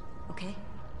up, okay?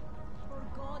 For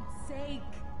God's sake!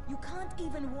 You can't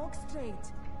even walk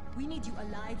straight. We need you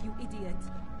alive, you idiot.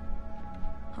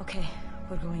 Okay,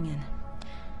 we're going in.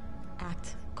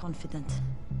 Act confident.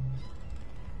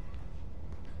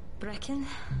 Brecken?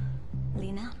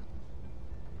 Lena?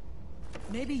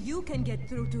 Maybe you can get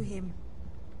through to him.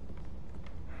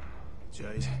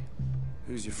 Jade,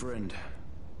 who's your friend?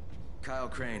 Kyle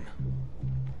Crane.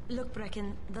 Look,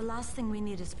 Brecken, the last thing we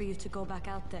need is for you to go back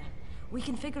out there. We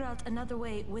can figure out another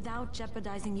way without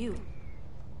jeopardizing you.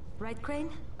 Right, Crane?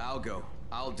 I'll go.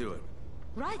 I'll do it.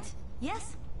 Right.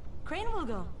 Yes. Crane will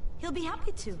go. He'll be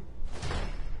happy to.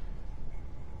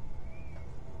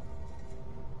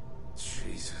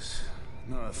 Jesus.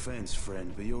 No offense,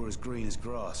 friend, but you're as green as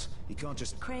grass. You can't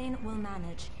just... Crane will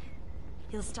manage.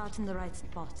 He'll start in the right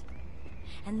spot.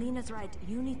 And Lena's right,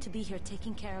 you need to be here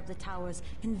taking care of the towers,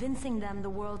 convincing them the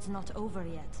world's not over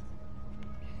yet.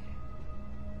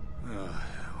 Oh,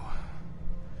 hell.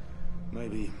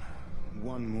 Maybe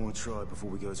one more try before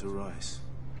we go to Rice.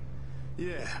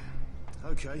 Yeah,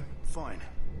 okay, fine.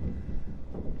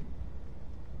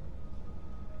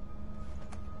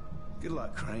 Good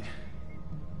luck, Crane.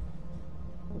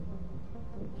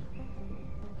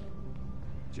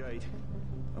 Jade,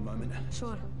 a moment.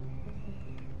 Sure.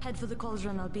 Head for the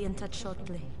cauldron, I'll be in touch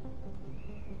shortly.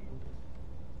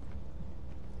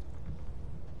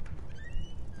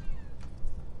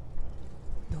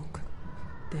 Look,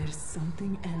 there's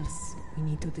something else we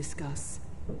need to discuss.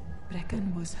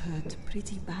 Brecken was hurt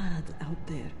pretty bad out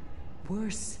there.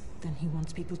 Worse than he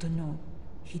wants people to know.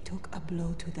 He took a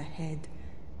blow to the head.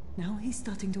 Now he's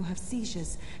starting to have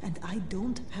seizures, and I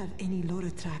don't have any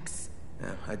Loratrax.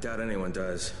 Yeah, I doubt anyone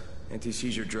does.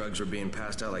 Anti-seizure drugs were being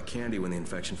passed out like candy when the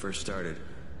infection first started.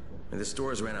 And the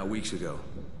stores ran out weeks ago.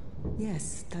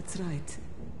 Yes, that's right.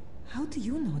 How do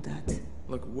you know that?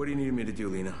 Look, what do you need me to do,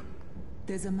 Lena?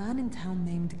 There's a man in town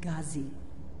named Ghazi.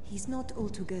 He's not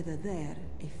altogether there,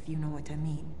 if you know what I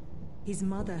mean. His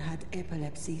mother had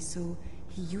epilepsy, so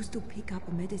he used to pick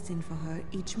up medicine for her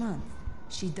each month.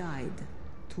 She died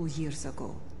 2 years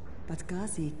ago, but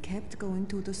Ghazi kept going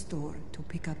to the store to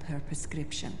pick up her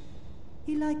prescription.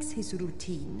 He likes his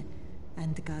routine,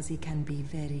 and Ghazi can be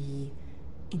very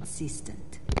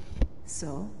insistent.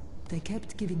 So, they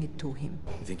kept giving it to him.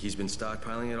 You think he's been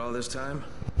stockpiling it all this time?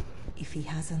 If he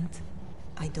hasn't,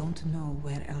 I don't know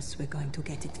where else we're going to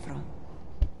get it from.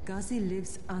 Ghazi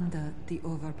lives under the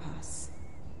overpass.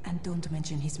 And don't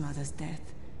mention his mother's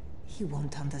death. He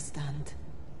won't understand.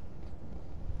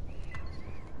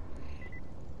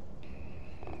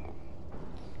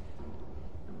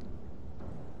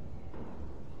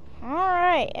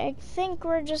 Alright, I think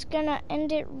we're just gonna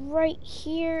end it right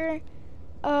here.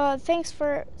 Thanks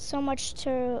for so much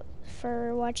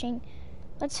for watching.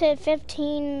 Let's hit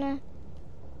 15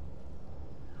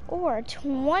 or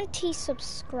 20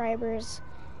 subscribers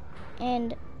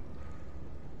and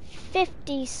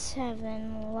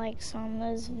 57 likes on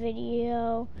this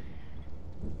video.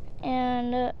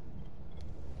 And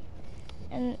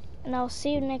I'll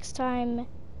see you next time.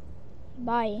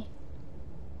 Bye.